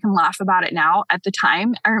was, and I can laugh about it now, at the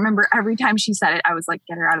time, I remember every time she said it, I was like,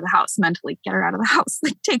 get her out of the house, mentally, get her out of the house,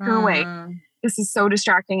 like take her away. This is so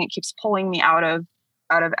distracting. It keeps pulling me out of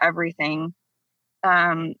everything.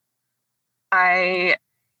 I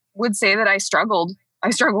would say that I struggled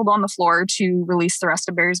on the floor to release the rest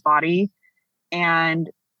of Bear's body. And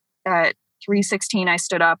at 3:16, I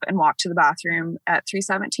stood up and walked to the bathroom. At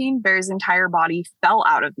 3:17, Bear's entire body fell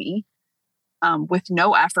out of me with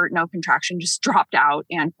no effort, no contraction, just dropped out,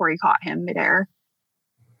 and Corey caught him midair.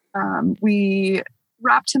 We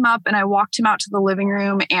wrapped him up and I walked him out to the living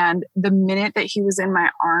room. And the minute that he was in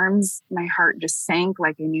my arms, my heart just sank,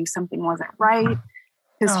 like I knew something wasn't right.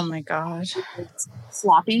 Oh my God.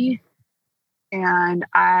 Sloppy. And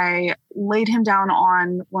I laid him down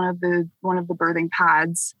on one of the birthing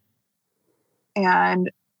pads,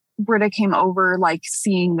 and Britta came over, like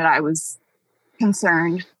seeing that I was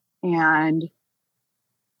concerned, and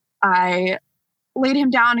I laid him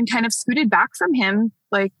down and kind of scooted back from him,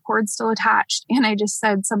 like cord still attached. And I just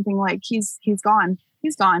said something like, he's gone.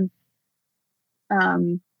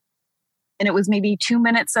 And it was maybe 2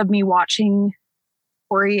 minutes of me watching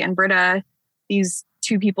Corey and Britta, these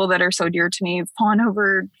two people that are so dear to me, fawn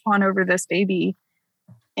over this baby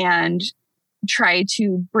and try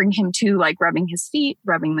to bring him to, like rubbing his feet,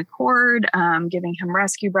 rubbing the cord, giving him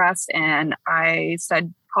rescue breaths. And I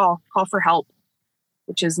said, call for help,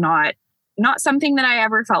 which is not something that I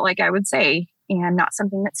ever felt like I would say, and not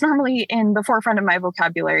something that's normally in the forefront of my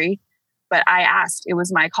vocabulary. But I asked, it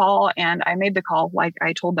was my call, and I made the call. Like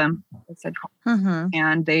I told them, I said, call.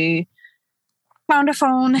 And they found a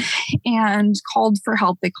phone and called for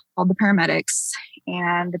help. They called the paramedics,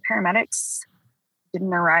 and the paramedics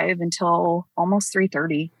didn't arrive until almost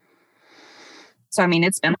 3:30. So, I mean,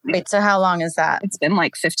 it's been... Wait, so how long is that? It's been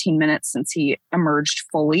like 15 minutes since he emerged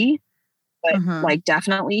fully. But like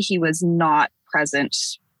definitely he was not present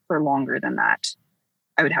for longer than that.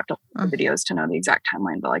 I would have to look at the videos to know the exact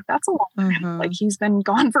timeline, but like that's a long time. Like he's been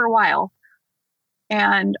gone for a while.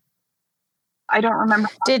 And I don't remember.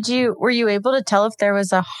 Were you able to tell if there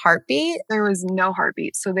was a heartbeat? There was no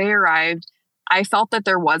heartbeat. So they arrived. I felt that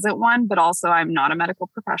there wasn't one, but also I'm not a medical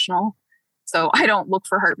professional, so I don't look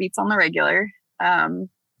for heartbeats on the regular.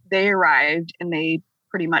 They arrived and they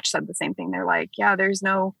pretty much said the same thing. They're like, yeah, there's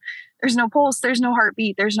no pulse, there's no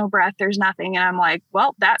heartbeat, there's no breath, there's nothing. And I'm like,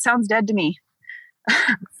 well, that sounds dead to me.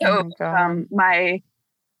 So my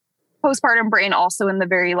postpartum brain also in the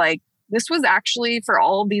very like, this was actually for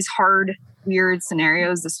all of these hard, weird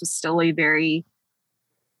scenarios, this was still a very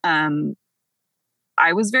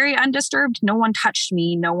I was very undisturbed. No one touched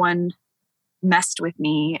me. No one messed with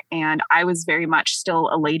me. And I was very much still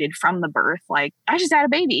elated from the birth. Like, I just had a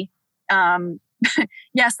baby.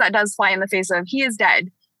 Yes, that does fly in the face of he is dead,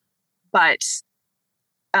 but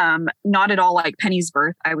not at all like Penny's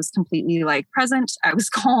birth. I was completely like present. I was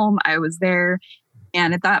calm. I was there.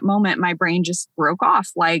 And at that moment, my brain just broke off.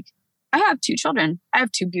 Like, I have 2 children. I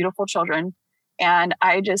have 2 beautiful children. And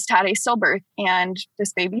I just had a stillbirth, and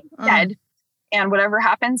this baby is dead. And whatever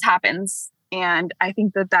happens, happens. And I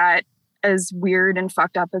think that as weird and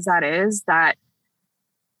fucked up as that is, that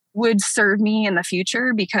would serve me in the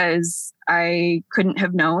future, because I couldn't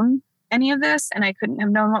have known any of this, and I couldn't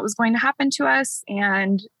have known what was going to happen to us.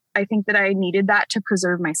 And I think that I needed that to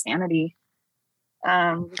preserve my sanity.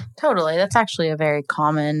 Totally. That's actually a very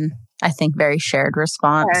common, I think, very shared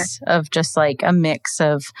response of just like a mix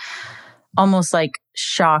of almost like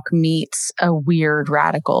shock meets a weird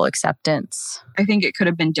radical acceptance. I think it could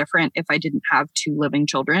have been different if I didn't have 2 living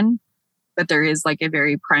children, but there is like a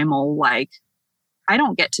very primal, like, I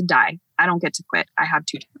don't get to die. I don't get to quit. I have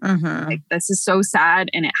 2 children. Like, this is so sad,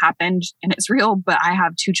 and it happened and it's real, but I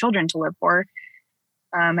have 2 children to live for.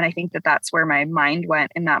 And I think that that's where my mind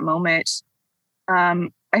went in that moment.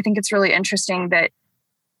 I think it's really interesting that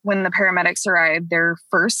when the paramedics arrived, their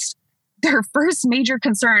first major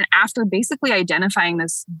concern after basically identifying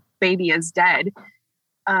this baby as dead,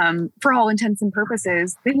 for all intents and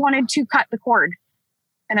purposes, they wanted to cut the cord.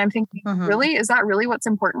 And I'm thinking, really? Is that really what's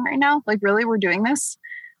important right now? Like, really, we're doing this?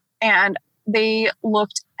 And they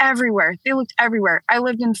looked everywhere. I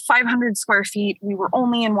lived in 500 square feet. We were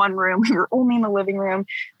only in one room. We were only in the living room.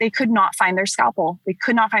 They could not find their scalpel.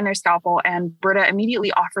 And Britta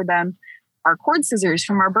immediately offered them our cord scissors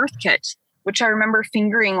from our birth kit, which I remember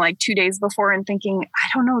fingering like 2 days before and thinking, I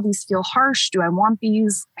don't know, these feel harsh. Do I want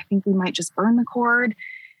these? I think we might just burn the cord.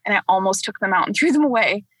 And I almost took them out and threw them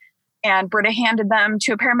away. And Britta handed them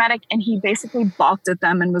to a paramedic, and he basically balked at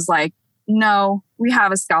them and was like, no, we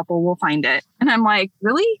have a scalpel. We'll find it. And I'm like,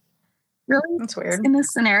 really? That's weird. In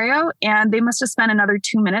this scenario? And they must have spent another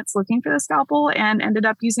 2 minutes looking for the scalpel and ended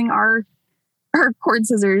up using our cord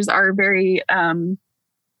scissors, our very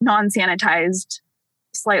non-sanitized,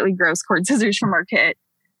 slightly gross cord scissors from our kit.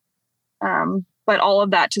 But all of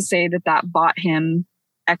that to say that bought him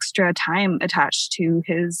extra time attached to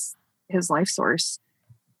his life source.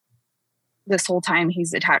 This whole time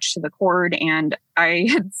he's attached to the cord, and I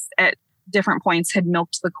had at different points had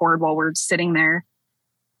milked the cord while we're sitting there.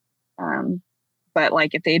 But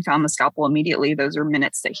like, if they had found the scalpel immediately, those are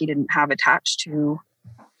minutes that he didn't have attached to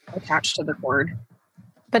the cord.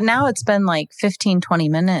 But now it's been like 15, 20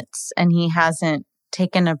 minutes and he hasn't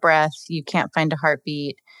taken a breath. You can't find a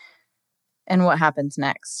heartbeat. And what happens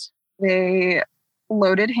next? They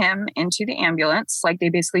loaded him into the ambulance. Like, they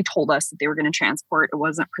basically told us that they were going to transport. It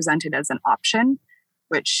wasn't presented as an option,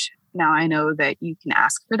 which now I know that you can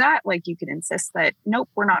ask for that. Like, you can insist that, nope,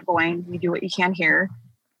 we're not going. You do what you can here.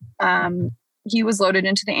 He was loaded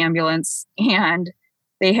into the ambulance, and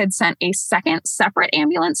they had sent a second separate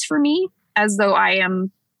ambulance for me, as though I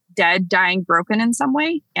am dead, dying, broken in some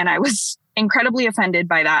way. And I was incredibly offended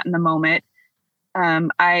by that in the moment.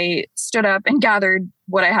 I stood up and gathered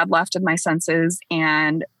what I had left of my senses,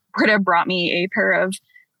 and Britta brought me a pair of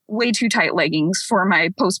way too tight leggings for my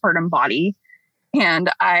postpartum body.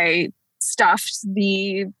 And I stuffed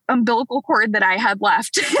the umbilical cord that I had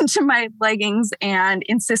left into my leggings and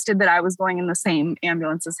insisted that I was going in the same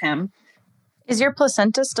ambulance as him. Is your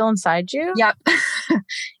placenta still inside you? Yep.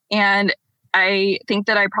 And I think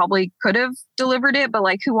that I probably could have delivered it, but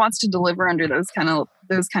like, who wants to deliver under those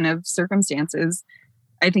kind of circumstances?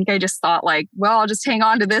 I think I just thought like, well, I'll just hang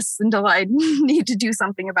on to this until I need to do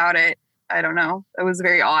something about it. I don't know. It was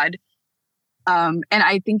very odd. And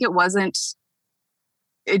I think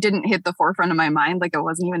it didn't hit the forefront of my mind. Like, I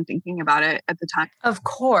wasn't even thinking about it at the time. Of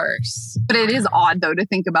course. But it is odd though to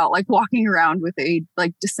think about, like, walking around with a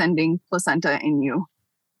like descending placenta in you.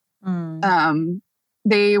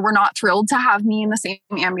 They were not thrilled to have me in the same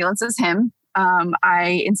ambulance as him.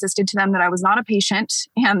 I insisted to them that I was not a patient,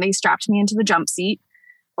 and they strapped me into the jump seat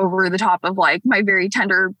over the top of like my very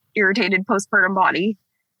tender, irritated postpartum body.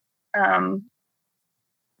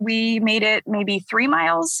 We made it maybe 3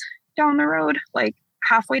 miles down the road, like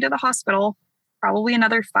halfway to the hospital, probably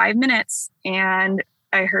another 5 minutes. And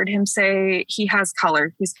I heard him say, he has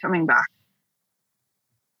color, he's coming back.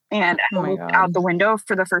 And I looked out the window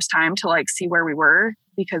for the first time to like see where we were,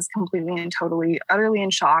 because completely and totally, utterly in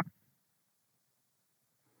shock.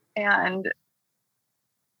 And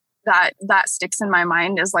that sticks in my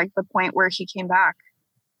mind as like the point where he came back.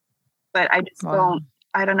 But I just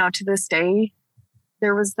I don't know, to this day,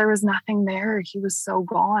 there was nothing there. He was so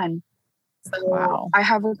gone. So Wow. I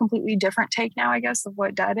have a completely different take now, I guess, of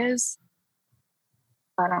what dead is.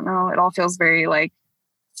 I don't know. It all feels very like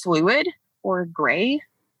fluid or gray.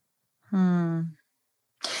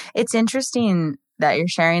 It's interesting that you're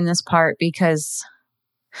sharing this part because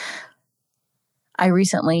I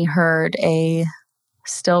recently heard a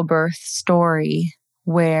stillbirth story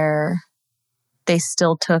where they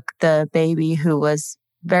still took the baby who was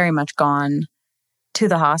very much gone to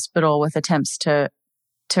the hospital with attempts to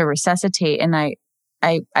resuscitate. And I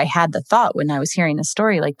had the thought when I was hearing the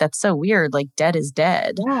story, like, that's so weird. Like, dead is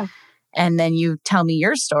dead. Yeah. And then you tell me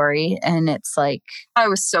your story and it's like, I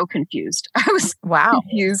was so confused. I was wow.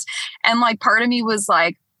 confused. And like part of me was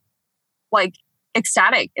like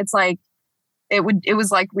ecstatic. It's like it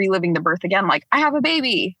was like reliving the birth again. Like, I have a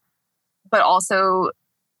baby. But also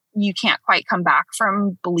you can't quite come back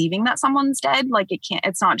from believing that someone's dead. Like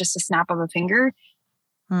it's not just a snap of a finger.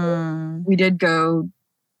 We did go,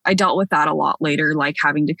 I dealt with that a lot later, like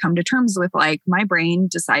having to come to terms with like my brain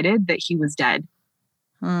decided that he was dead.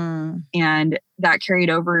 And that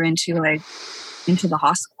carried over into the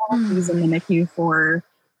hospital. He was in the NICU for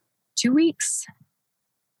 2 weeks.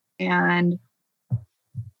 And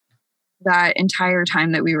that entire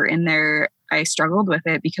time that we were in there, I struggled with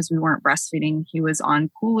it because we weren't breastfeeding. He was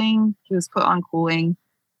on cooling. He was put on cooling.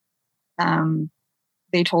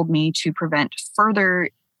 They told me to prevent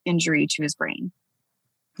further injury to his brain.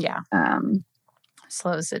 Yeah.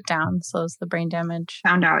 Slows it down, slows the brain damage.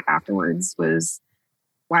 Found out afterwards was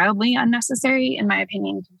wildly unnecessary, in my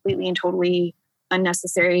opinion, completely and totally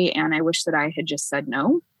unnecessary. And I wish that I had just said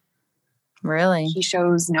no. Really? He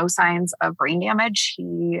shows no signs of brain damage.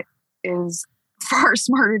 He is far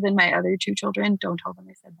smarter than my other 2 children. Don't tell them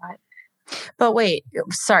I said that. But wait,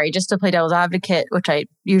 sorry, just to play devil's advocate, which I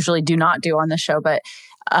usually do not do on the show, but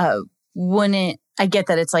wouldn't, I get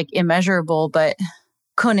that it's like immeasurable, but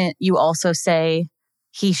couldn't you also say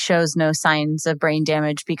he shows no signs of brain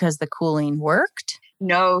damage because the cooling worked?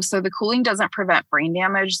 No, so the cooling doesn't prevent brain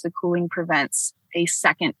damage. The cooling prevents a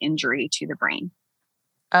second injury to the brain.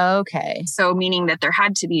 Okay. So meaning that there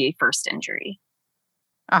had to be a first injury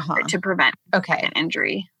to prevent an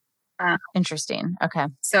injury. Interesting. Okay.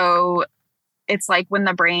 So it's like when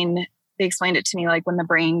the brain, they explained it to me, like when the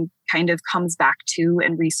brain kind of comes back to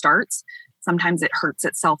and restarts, sometimes it hurts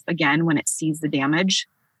itself again when it sees the damage.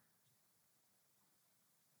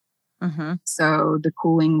 So the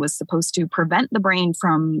cooling was supposed to prevent the brain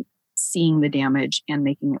from seeing the damage and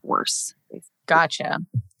making it worse. Basically. Gotcha.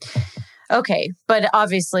 Okay. But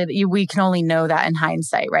obviously we can only know that in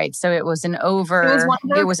hindsight, right? So it was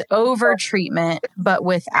over treatment, but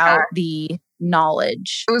without the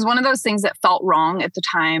knowledge. It was one of those things that felt wrong at the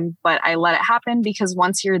time, but I let it happen because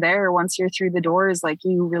once you're there, once you're through the doors, like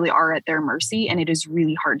you really are at their mercy, and it is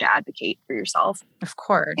really hard to advocate for yourself. Of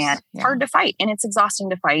course. And it's hard to fight, and it's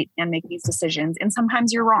exhausting to fight and make these decisions. And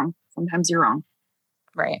sometimes you're wrong.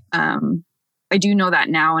 Right. I do know that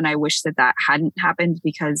now, and I wish that hadn't happened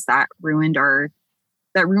because that ruined our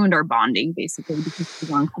bonding basically, because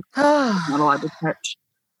we weren't not allowed to touch.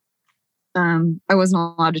 I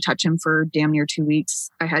wasn't allowed to touch him for damn near 2 weeks.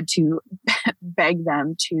 I had to beg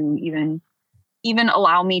them to even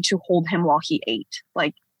allow me to hold him while he ate.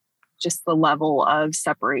 Like, just the level of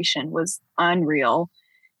separation was unreal.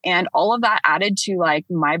 And all of that added to like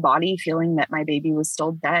my body feeling that my baby was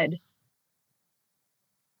still dead.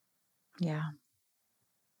 Yeah.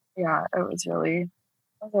 Yeah, it was a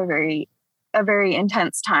very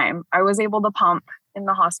intense time. I was able to pump in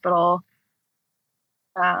the hospital.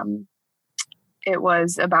 It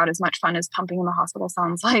was about as much fun as pumping in the hospital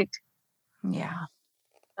sounds like. Yeah.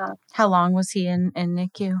 How long was he in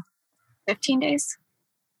NICU? 15 days.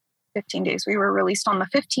 15 days. We were released on the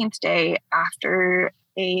 15th day after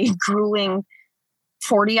a grueling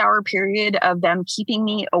 40-hour period of them keeping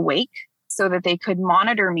me awake so that they could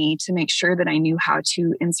monitor me to make sure that I knew how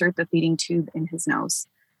to insert the feeding tube in his nose.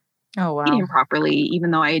 Oh, wow. Feed him properly. Even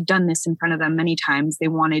though I had done this in front of them many times, they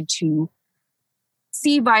wanted to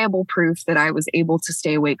see viable proof that I was able to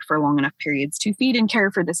stay awake for long enough periods to feed and care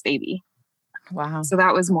for this baby. Wow. So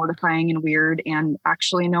that was mortifying and weird. And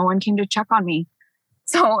actually no one came to check on me.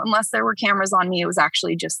 So unless there were cameras on me, it was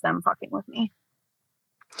actually just them fucking with me.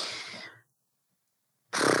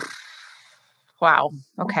 Wow.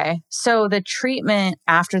 Okay. So the treatment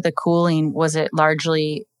after the cooling, was it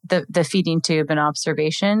largely the feeding tube and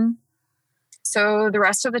observation? So the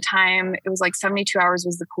rest of the time, it was like 72 hours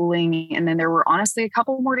was the cooling. And then there were honestly a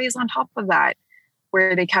couple more days on top of that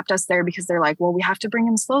where they kept us there because they're like, well, we have to bring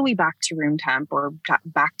him slowly back to room temp or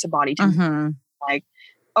back to body temp. Like,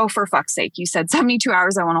 oh, for fuck's sake, you said 72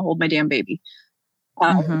 hours. I want to hold my damn baby.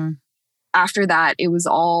 Mm-hmm. After that, it was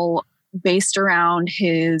all based around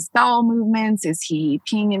his bowel movements. Is he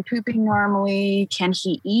peeing and pooping normally? Can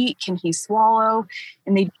he eat? Can he swallow?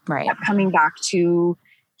 And they kept coming back to,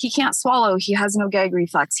 he can't swallow. He has no gag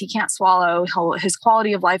reflex. He can't swallow. His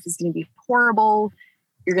quality of life is going to be horrible.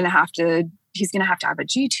 He's going to have to have a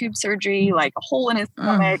G-tube surgery, like a hole in his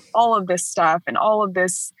stomach, all of this stuff, and all of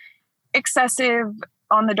this excessive,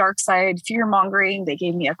 on the dark side, fear mongering. They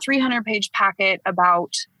gave me a 300-page packet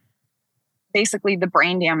about basically the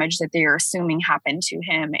brain damage that they're assuming happened to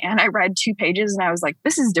him. And I read 2 pages and I was like,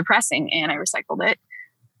 this is depressing. And I recycled it.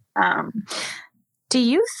 Do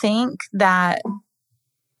you think that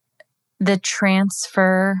the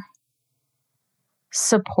transfer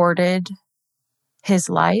supported his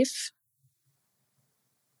life?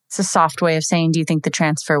 It's a soft way of saying, do you think the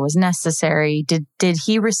transfer was necessary? Did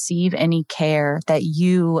he receive any care that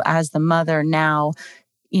you, as the mother now,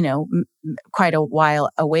 quite a while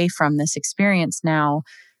away from this experience now,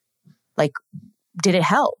 like, did it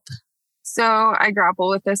help? So I grapple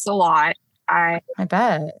with this a lot. I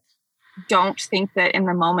bet. Don't think that in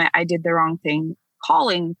the moment I did the wrong thing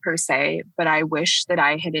calling per se, but I wish that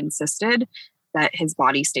I had insisted that his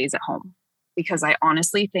body stays at home, because I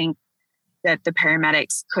honestly think that the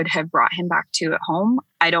paramedics could have brought him back to at home.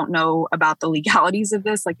 I don't know about the legalities of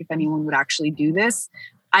this, like if anyone would actually do this.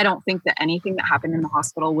 I don't think that anything that happened in the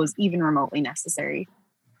hospital was even remotely necessary.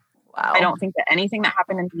 Wow. I don't think that anything that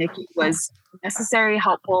happened in the NICU was necessary,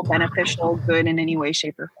 helpful, beneficial, good in any way,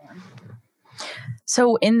 shape, or form.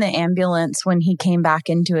 So in the ambulance, when he came back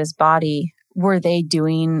into his body, were they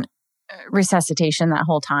doing resuscitation that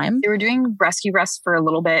whole time? They were doing rescue breaths for a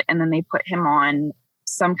little bit, and then they put him on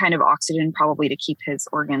some kind of oxygen, probably to keep his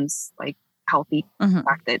organs like healthy. The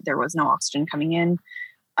fact that there was no oxygen coming in.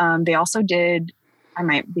 They also did, I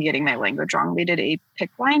might be getting my language wrong, they did a PICC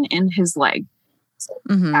line in his leg. So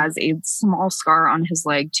he has a small scar on his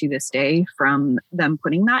leg to this day from them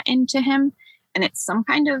putting that into him. And it's some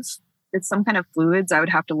kind of fluids. I would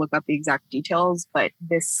have to look up the exact details, but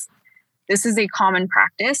this is a common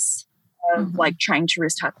practice of like trying to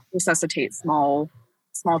resuscitate small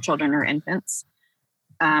children or infants.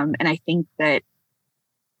 And I think that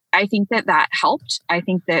helped. I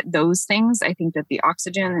think that those things, I think that the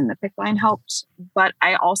oxygen and the PICC line helped. But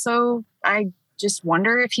I just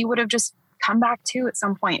wonder if he would have just come back to at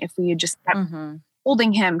some point, if we had just kept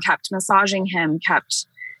holding him, kept massaging him, kept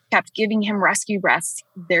giving him rescue breaths.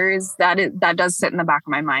 That does sit in the back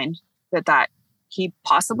of my mind that he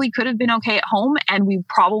possibly could have been okay at home, and we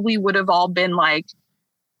probably would have all been like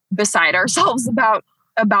beside ourselves about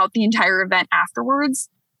the entire event afterwards.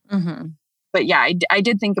 But yeah, I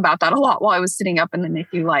did think about that a lot while I was sitting up in the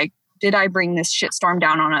NICU. Like, did I bring this shitstorm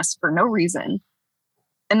down on us for no reason?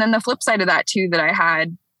 And then the flip side of that too, that I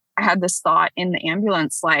had this thought in the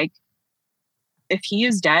ambulance, like, if he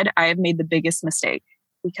is dead, I have made the biggest mistake,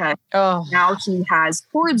 because now he has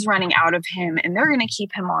cords running out of him and they're going to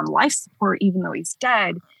keep him on life support even though he's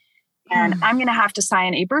dead. And I'm going to have to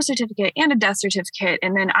sign a birth certificate and a death certificate.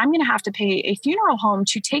 And then I'm going to have to pay a funeral home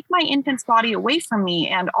to take my infant's body away from me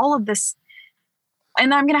and all of this.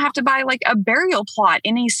 And I'm going to have to buy like a burial plot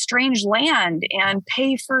in a strange land and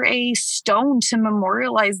pay for a stone to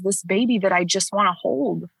memorialize this baby that I just want to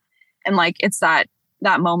hold. And like, it's that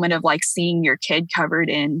moment of like seeing your kid covered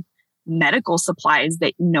in medical supplies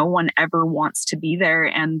that no one ever wants to be there.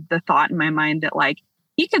 And the thought in my mind that like,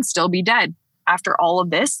 he could still be dead after all of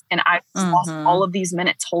this. And I've lost all of these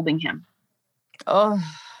minutes holding him. Oh,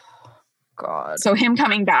 God. So him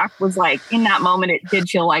coming back was like, in that moment, it did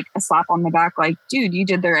feel like a slap on the back. Like, dude, you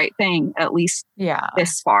did the right thing, at least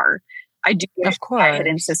this far. I do wish I had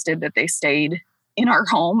insisted that they stayed in our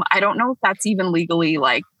home. I don't know if that's even legally,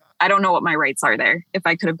 like, I don't know what my rights are there. If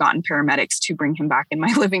I could have gotten paramedics to bring him back in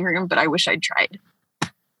my living room, but I wish I'd tried.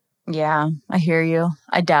 Yeah, I hear you.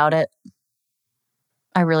 I doubt it.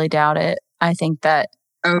 I really doubt it. I think that,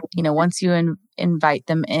 once you invite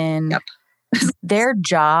them in, their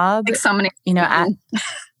job, like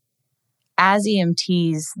as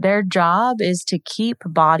EMTs, their job is to keep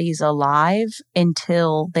bodies alive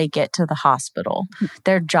until they get to the hospital.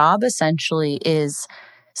 Their job essentially is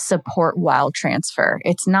support while transfer.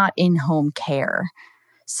 It's not in-home care.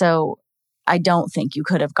 So I don't think you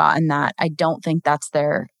could have gotten that. I don't think that's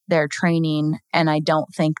their training, and I don't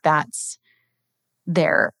think that's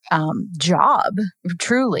their job,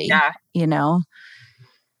 truly.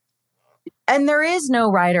 And there is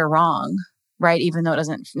no right or wrong, right? Even though it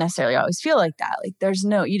doesn't necessarily always feel like that. Like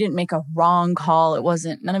you didn't make a wrong call.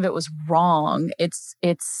 None of it was wrong. It's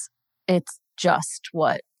just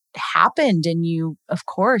what happened. And you, of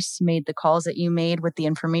course, made the calls that you made with the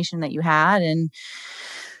information that you had. And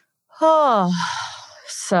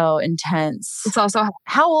so intense. It's also,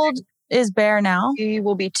 how old is Bear now? he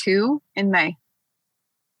will be 2 in May.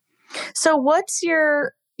 So what's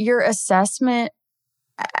your assessment,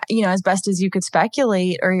 as best as you could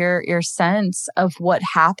speculate, or your sense of what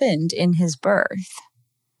happened in his birth?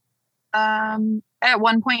 At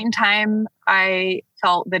one point in time, I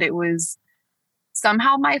felt that it was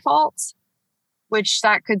somehow my fault, which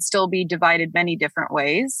that could still be divided many different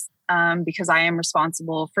ways, because I am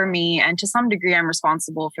responsible for me, and to some degree, I'm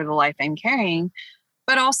responsible for the life I'm carrying.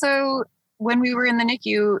 But also, when we were in the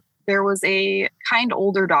NICU, there was a kind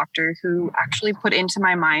older doctor who actually put into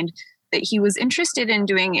my mind that he was interested in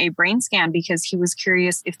doing a brain scan because he was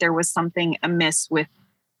curious if there was something amiss with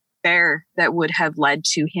Bear that would have led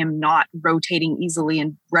to him not rotating easily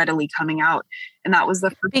and readily coming out. And that was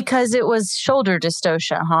because it was shoulder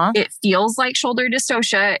dystocia, huh? It feels like shoulder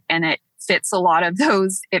dystocia, and it fits a lot of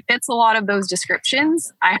those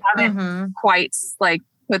descriptions. I haven't quite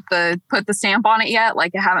put the stamp on it yet.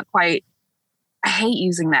 Like, I haven't quite. I hate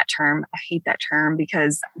using that term. I hate that term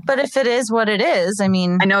because... But if it is what it is, I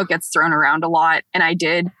mean... I know it gets thrown around a lot, and I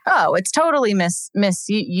did. Oh, it's totally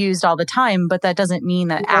misused all the time, but that doesn't mean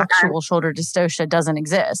that actual shoulder dystocia doesn't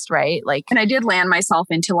exist, right? And I did land myself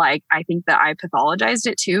into, I think that I pathologized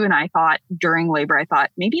it too, and I thought during labor,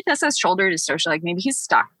 maybe this is shoulder dystocia, maybe he's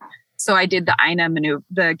stuck. So I did the INA maneuver,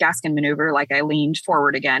 the Gaskin maneuver, I leaned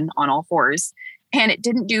forward again on all fours. And it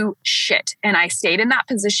didn't do shit. And I stayed in that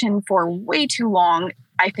position for way too long,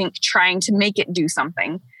 I think, trying to make it do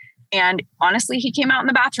something. And honestly, he came out in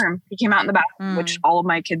the bathroom. Which all of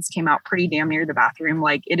my kids came out pretty damn near the bathroom.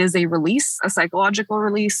 It is a release, a psychological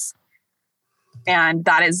release. And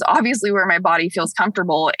that is obviously where my body feels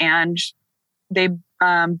comfortable. And they,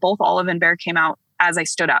 both Olive and Bear came out as I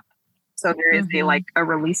stood up. So there is a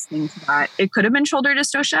release thing to that. It could have been shoulder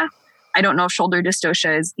dystocia. I don't know if shoulder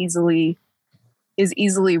dystocia is easily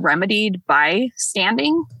remedied by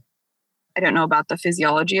standing. I don't know about the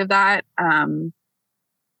physiology of that.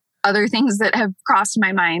 Other things that have crossed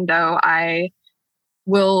my mind, though, I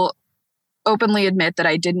will openly admit that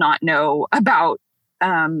I did not know about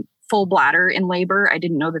full bladder in labor. I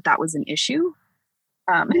didn't know that that was an issue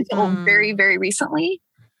until very, very recently.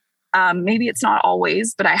 Maybe it's not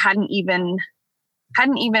always, but I hadn't even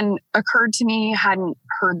occurred to me, hadn't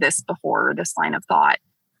heard this before, this line of thought.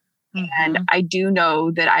 And I do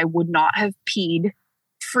know that I would not have peed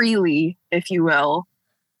freely, if you will,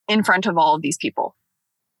 in front of all of these people.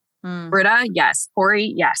 Britta, yes.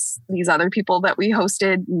 Corey, yes. These other people that we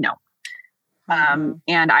hosted, no.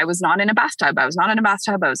 And I was not in a bathtub. I was not in the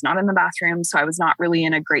bathroom. So I was not really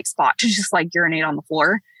in a great spot to just urinate on the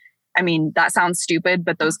floor. I mean, that sounds stupid,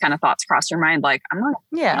 but those kind of thoughts cross your mind. I'm not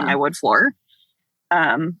on my wood floor.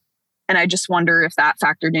 And I just wonder if that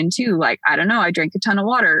factored in too. I don't know. I drank a ton of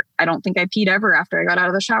water. I don't think I peed ever after I got out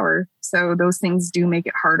of the shower. So those things do make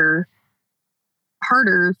it harder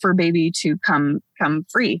for baby to come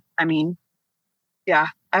free. I mean, yeah,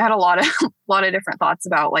 I had a lot of different thoughts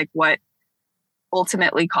about what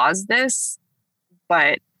ultimately caused this.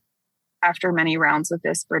 But after many rounds with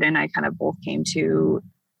this, Britt and I kind of both came to,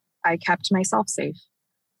 I kept myself safe.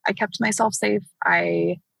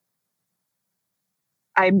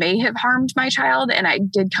 I may have harmed my child, and I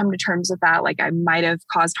did come to terms with that. I might have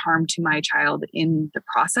caused harm to my child in the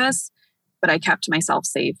process, but I kept myself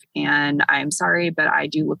safe. And I'm sorry, but I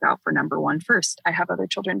do look out for number one first. I have other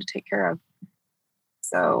children to take care of.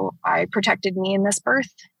 So I protected me in this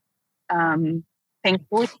birth.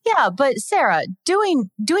 Thankfully. Yeah, but Sarah,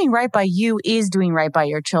 doing right by you is doing right by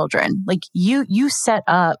your children. You set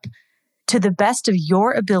up, to the best of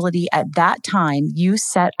your ability at that time, you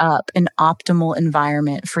set up an optimal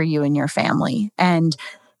environment for you and your family. And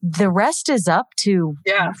the rest is up to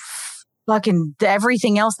fucking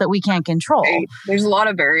everything else that we can't control. Right. There's a lot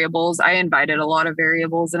of variables. I invited a lot of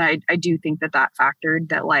variables. And I do think that factored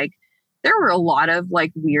that there were a lot of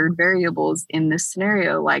weird variables in this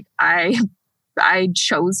scenario. I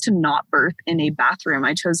chose to not birth in a bathroom.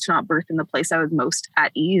 I chose to not birth in the place I was most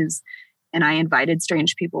at ease. And I invited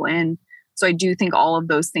strange people in. So I do think all of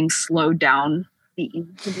those things slowed down the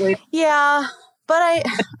ease. Yeah, but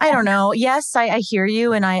I don't know. Yes, I hear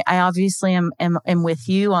you, and I obviously am with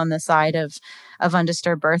you on the side of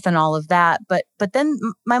undisturbed birth and all of that. But then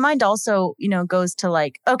my mind also goes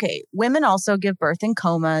to okay, women also give birth in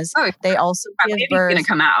comas. Oh, they also give birth. Going to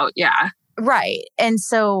come out, yeah, right. And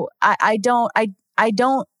so I don't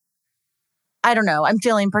I don't know, I'm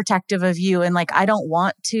feeling protective of you. And like, I don't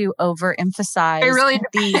want to overemphasize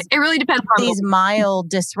it really depends on these mild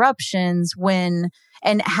disruptions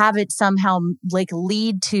and have it somehow like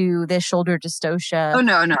lead to this shoulder dystocia. Oh,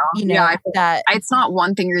 no. You know, that it's not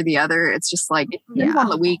one thing or the other. It's just like, it depends on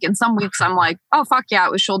the week. And some weeks I'm like, oh, fuck yeah,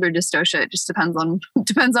 it was shoulder dystocia. It just depends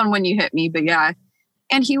on when you hit me. But yeah.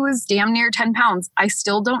 And he was damn near 10 pounds. I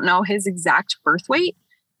still don't know his exact birth weight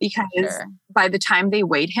because by the time they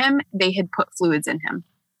weighed him, they had put fluids in him.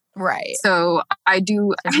 Right. So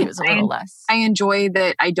he was a little less. I enjoy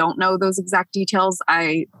that I don't know those exact details.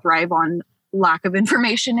 I thrive on lack of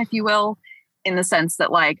information, if you will, in the sense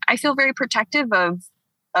that like I feel very protective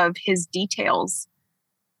of his details,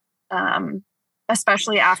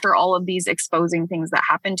 especially after all of these exposing things that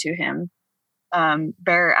happened to him.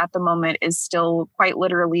 Bear at the moment is still quite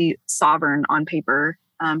literally sovereign on paper.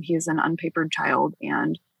 He is an unpapered child,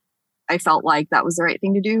 and I felt like that was the right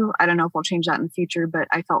thing to do. I don't know if I'll change that in the future, but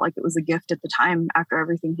I felt like it was a gift at the time after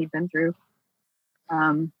everything he'd been through.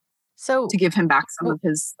 So to give him back some of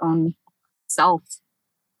his own self.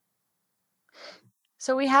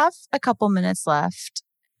 So we have a couple minutes left,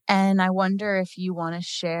 and I wonder if you want to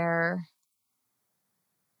share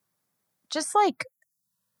just like,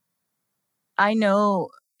 I know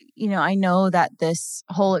that this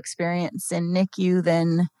whole experience in NICU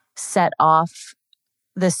then set off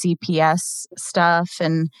the CPS stuff,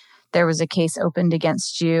 and there was a case opened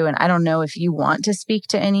against you. And I don't know if you want to speak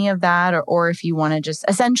to any of that or if you want to just,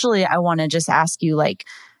 essentially, I want to just ask you like,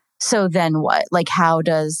 so then what? Like, how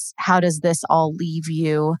does this all leave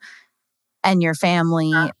you and your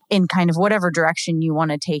family in kind of whatever direction you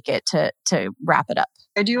want to take it to wrap it up?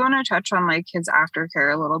 I do want to touch on like his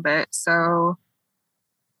aftercare a little bit. So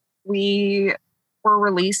we were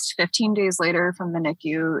released 15 days later from the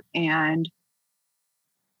NICU, and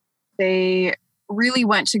they really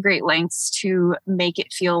went to great lengths to make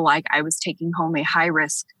it feel like I was taking home a high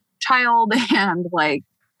risk child and like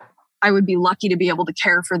I would be lucky to be able to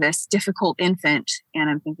care for this difficult infant. And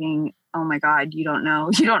I'm thinking, oh my God, you don't know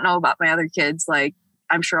about my other kids. Like,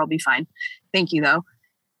 I'm sure I'll be fine. Thank you though.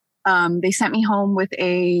 They sent me home with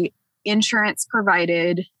a insurance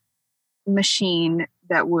provided machine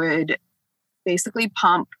that would basically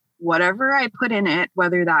pump whatever I put in it,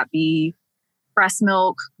 whether that be breast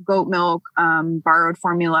milk, goat milk, borrowed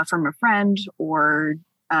formula from a friend, or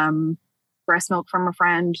breast milk from a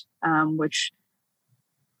friend, which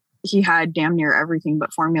he had damn near everything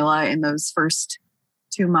but formula in those first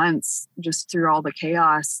 2 months, just through all the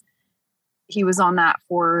chaos. He was on that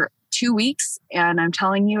for 2 weeks, and I'm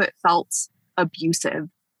telling you, it felt abusive.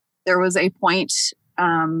 There was a point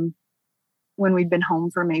when we'd been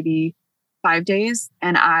home for maybe 5 days,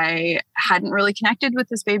 and I hadn't really connected with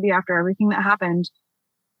this baby after everything that happened.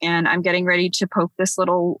 And I'm getting ready to poke this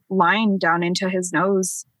little line down into his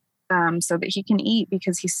nose so that he can eat,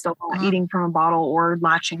 because he's still not eating from a bottle or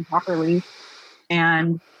latching properly.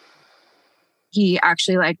 And he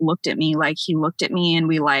actually like looked at me and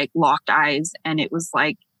we like locked eyes, and it was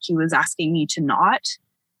like he was asking me to not,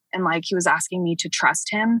 and like he was asking me to trust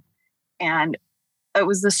him. And it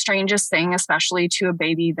was the strangest thing, especially to a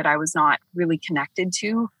baby that I was not really connected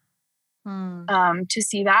to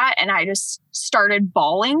see that. And I just started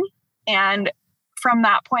bawling. And from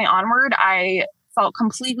that point onward, I felt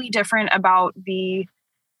completely different about the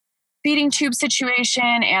feeding tube situation.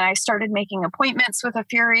 And I started making appointments with a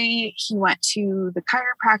Fury. He went to the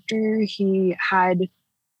chiropractor. He had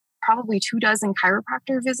probably 24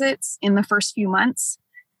 chiropractor visits in the first few months.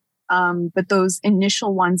 But those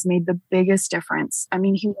initial ones made the biggest difference. I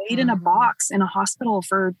mean, he laid in a box in a hospital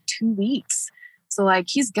for 2 weeks. So like,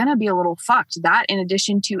 he's going to be a little fucked. That in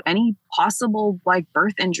addition to any possible like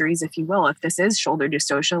birth injuries, if you will, if this is shoulder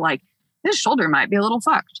dystocia, like his shoulder might be a little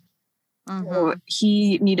fucked. So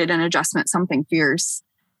he needed an adjustment, something fierce.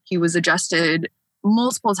 He was adjusted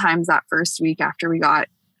multiple times that first week after we got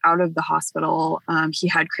out of the hospital. He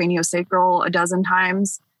had craniosacral a dozen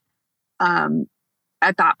times.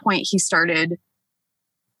 At that point, he started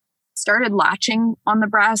latching on the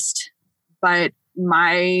breast, but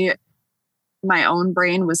my own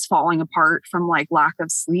brain was falling apart from like lack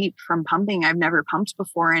of sleep from pumping. I've never pumped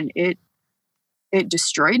before, and it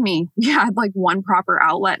destroyed me. We had like one proper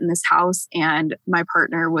outlet in this house, and my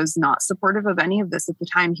partner was not supportive of any of this at the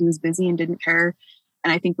time. He was busy and didn't care,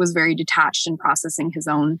 and I think was very detached in processing his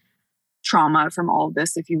own trauma from all of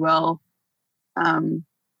this, if you will.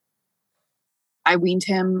 I weaned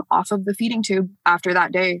him off of the feeding tube after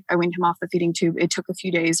that day. I weaned him off the feeding tube. It took a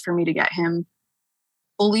few days for me to get him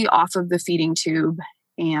fully off of the feeding tube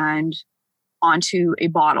and onto a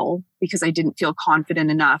bottle, because I didn't feel confident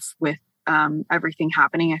enough with everything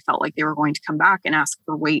happening, I felt like they were going to come back and ask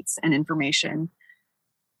for weights and information.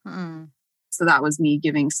 So that was me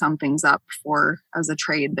giving some things up for as a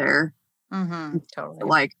trade there. Totally.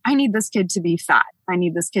 Like, I need this kid to be fat. I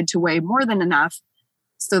need this kid to weigh more than enough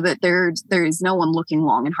so that there is no one looking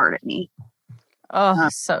long and hard at me. Oh,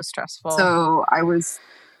 so stressful. So I was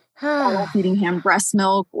feeding him breast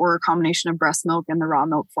milk or a combination of breast milk and the raw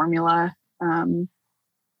milk formula.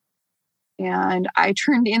 And I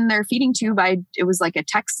turned in their feeding tube. It was like a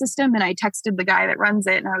text system, and I texted the guy that runs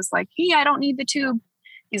it, and I was like, hey, I don't need the tube.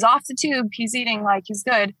 He's off the tube. He's eating, like, he's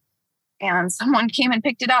good. And someone came and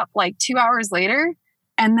picked it up like 2 hours later.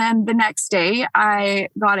 And then the next day I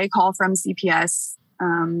got a call from CPS,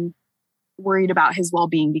 worried about his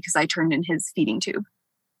well-being because I turned in his feeding tube.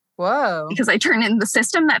 Whoa. Because I turned in the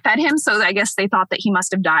system that fed him. So I guess they thought that he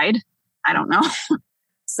must have died. I don't know.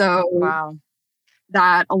 So wow.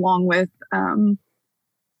 That, along with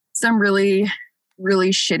some really,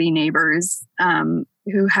 really shitty neighbors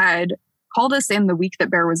who had called us in the week that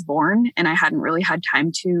Bear was born, and I hadn't really had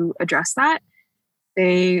time to address that.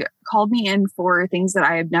 They called me in for things that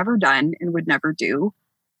I had never done and would never do,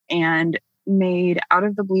 and made out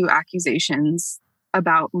of the blue accusations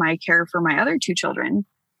about my care for my other two children.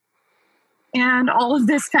 And all of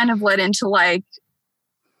this kind of led into like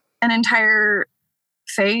an entire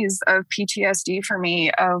phase of PTSD for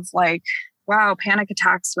me of like, wow, panic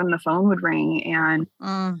attacks when the phone would ring, and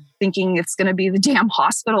thinking it's going to be the damn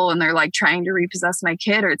hospital and they're like trying to repossess my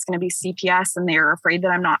kid, or it's going to be CPS and they're afraid that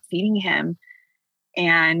I'm not feeding him.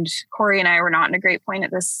 And Corey and I were not in a great point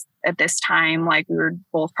at this time. Like, we were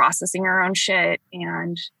both processing our own shit.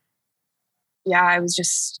 And yeah, it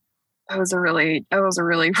was a really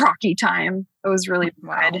rocky time. It was really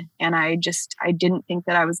bad. Wow. And I didn't think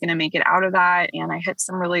that I was going to make it out of that. And I hit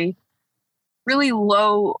some really, really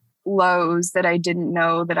low lows that I didn't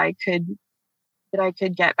know that I could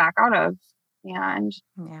get back out of. And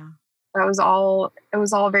yeah, it was all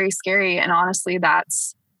very scary. And honestly,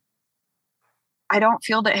 I don't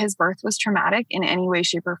feel that his birth was traumatic in any way,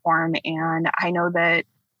 shape, or form. And I know that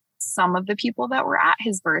some of the people that were at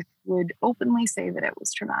his birth would openly say that it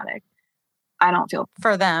was traumatic. I don't feel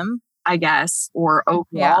for them, I guess, or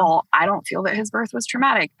overall, I don't feel that his birth was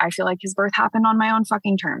traumatic. I feel like his birth happened on my own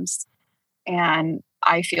fucking terms. And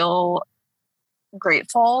I feel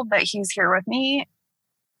grateful that he's here with me,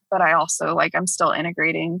 but I also I'm still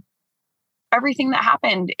integrating everything that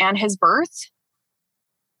happened, and his birth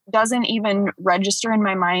doesn't even register in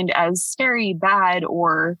my mind as scary, bad,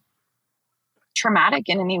 or traumatic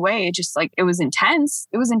in any way. Just it was intense.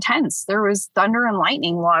 It was intense. There was thunder and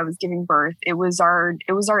lightning while I was giving birth. It was our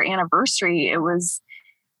anniversary. It was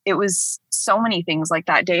so many things. Like,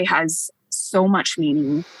 that day has so much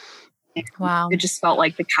meaning. Wow. It just felt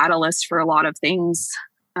like the catalyst for a lot of things.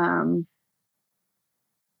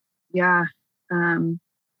 Yeah.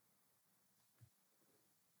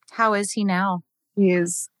 How is he now? He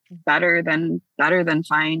is better than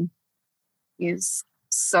fine. He's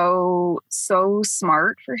so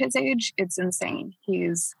smart for his age. It's insane.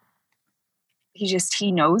 He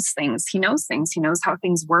knows things. He knows things. He knows how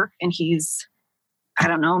things work. And I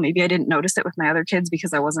don't know, maybe I didn't notice it with my other kids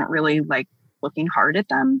because I wasn't really looking hard at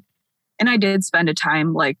them. And I did spend a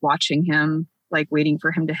time watching him, waiting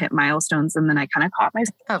for him to hit milestones. And then I kind of caught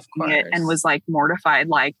myself doing it and was mortified.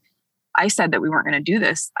 I said that we weren't going to do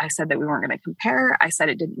this. I said that we weren't going to compare. I said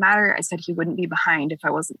it didn't matter. I said he wouldn't be behind if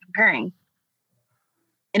I wasn't comparing.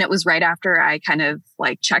 And it was right after I kind of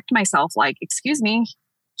checked myself, excuse me,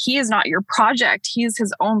 he is not your project. He is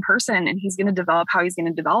his own person, and he's going to develop how he's going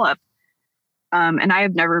to develop. And I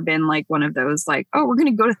have never been one of those, oh, we're going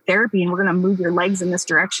to go to therapy and we're going to move your legs in this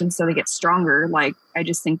direction so they get stronger. I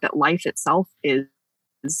just think that life itself is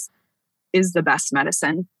the best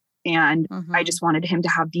medicine. And I just wanted him to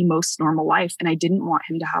have the most normal life. And I didn't want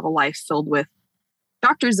him to have a life filled with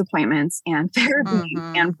doctor's appointments and therapy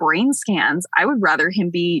and brain scans. I would rather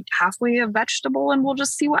him be halfway a vegetable and we'll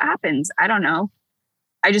just see what happens. I don't know.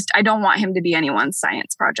 I don't want him to be anyone's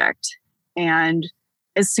science project. And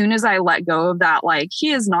as soon as I let go of that,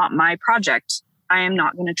 he is not my project. I am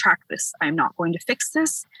not going to track this. I am not going to fix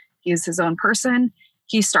this. He is his own person.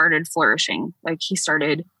 He started flourishing. He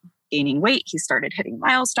started gaining weight. He started hitting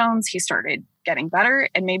milestones. He started getting better.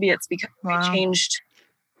 And maybe it's because I changed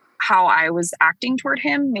how I was acting toward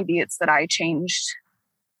him. Maybe it's that I changed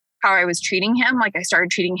how I was treating him. I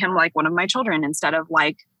started treating him like one of my children instead of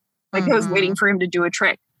I was waiting for him to do a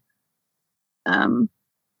trick.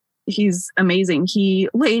 He's amazing. He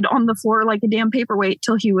laid on the floor like a damn paperweight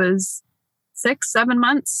till he was 6-7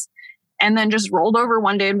 months, and then just rolled over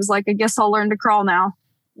one day and was like, I guess I'll learn to crawl now.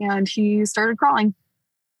 And he started crawling.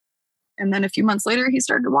 And then a few months later, he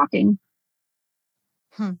started walking.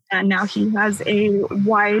 And now he has a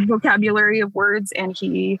wide vocabulary of words, and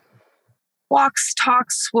he walks,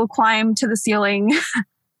 talks, will climb to the ceiling.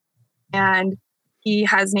 And he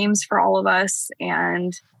has names for all of us.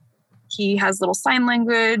 And he has little sign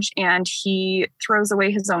language, and he throws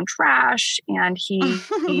away his own trash. And he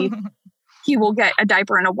will get a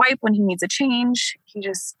diaper and a wipe when he needs a change.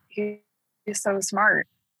 He's so smart.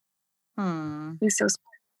 He's so smart.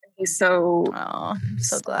 He's so... Oh, I'm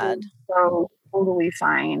so glad. So totally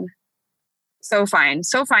fine. So fine.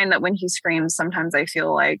 So fine that when he screams, sometimes I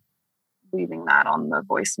feel like leaving that on the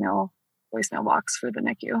voicemail box for the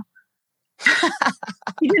NICU.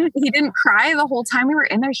 He didn't cry the whole time we were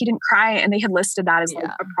in there. He didn't cry, and they had listed that as like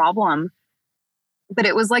a problem. But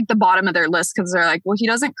it was like the bottom of their list, because they're like, well, he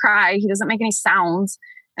doesn't cry, he doesn't make any sounds.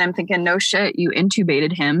 And I'm thinking, no shit, you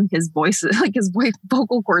intubated him. His voice, like his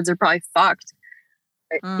vocal cords are probably fucked.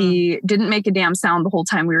 He didn't make a damn sound the whole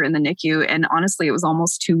time we were in the NICU. And honestly, it was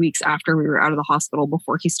almost 2 weeks after we were out of the hospital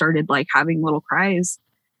before he started like having little cries.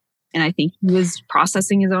 And I think he was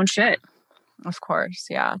processing his own shit. Of course.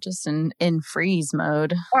 Yeah. Just in freeze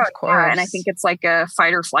mode. Oh, of course. Yeah. And I think it's like a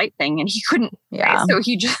fight or flight thing, and he couldn't. Yeah. So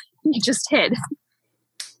he just hid.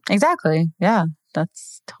 Exactly. Yeah.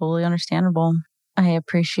 That's totally understandable. I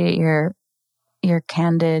appreciate your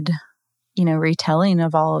candid, retelling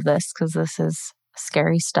of all of this, because this is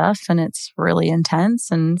scary stuff, and it's really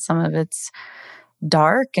intense, and some of it's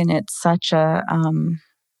dark, and it's such a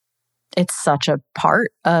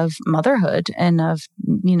part of motherhood and of,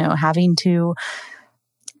 having to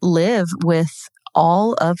live with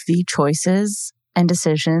all of the choices and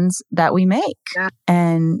decisions that we make. Yeah.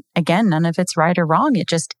 And again, none of it's right or wrong. It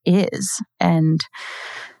just is. And,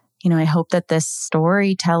 I hope that this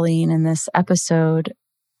storytelling in this episode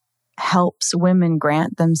helps women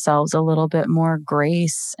grant themselves a little bit more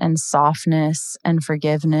grace and softness and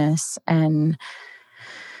forgiveness and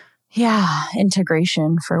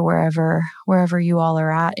integration for wherever you all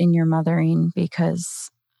are at in your mothering, because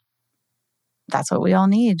that's what we all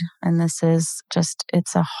need. And this is just,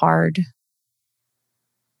 it's a hard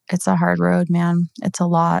road, man. It's a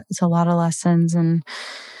lot of lessons, and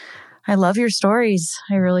I love your stories.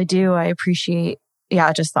 I really do. I appreciate,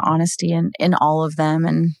 just the honesty in all of them,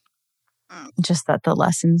 and just that the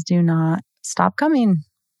lessons do not stop coming.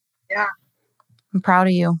 Yeah. I'm proud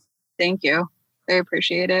of you. Thank you. I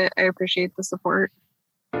appreciate it. I appreciate the support.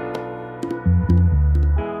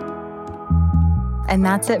 And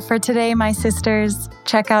that's it for today, my sisters.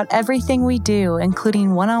 Check out everything we do,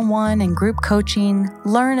 including one-on-one and group coaching.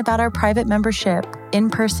 Learn about our private membership,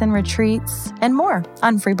 in-person retreats, and more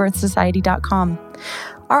on freebirthsociety.com.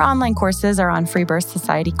 Our online courses are on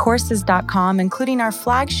freebirthsocietycourses.com, including our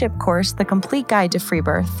flagship course, The Complete Guide to Free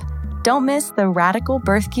Birth. Don't miss the Radical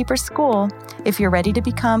Birthkeeper School if you're ready to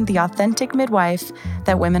become the authentic midwife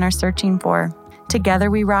that women are searching for. Together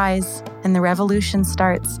we rise, and the revolution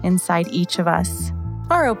starts inside each of us.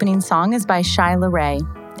 Our opening song is by Shyla Ray.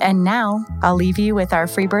 And now I'll leave you with our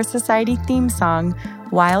Free Birth Society theme song,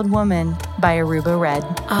 Wild Woman by Aruba Red.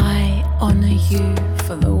 I honor you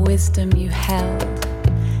for the wisdom you held,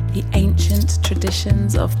 the ancient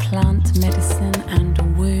traditions of plant medicine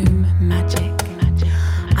and womb magic.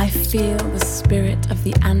 I feel the spirit of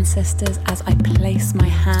the ancestors as I place my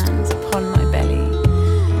hands upon my belly.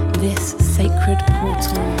 This sacred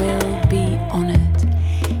portal will be honored.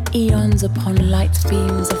 Eons upon light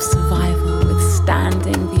beams of survival,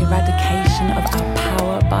 withstanding the eradication of our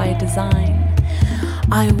power by design.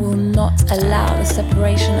 I will not allow the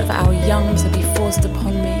separation of our young to be forced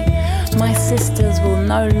upon me. My sisters will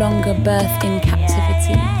no longer birth in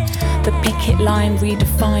captivity. The picket line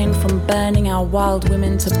redefined from burning our wild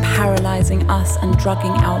women to paralyzing us and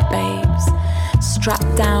drugging our babes.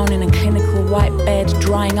 Strapped down in a clinical white bed,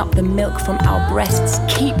 drying up the milk from our breasts.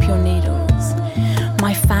 Keep your needles.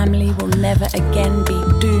 My family will never again be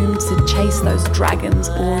doomed to chase those dragons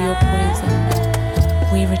or your poison.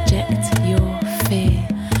 We reject your fear.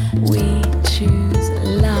 We choose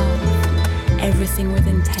love. Everything with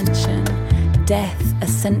intention. Death,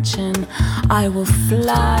 ascension. I will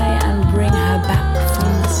fly and bring her back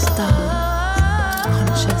from the stars.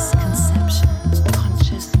 Conscious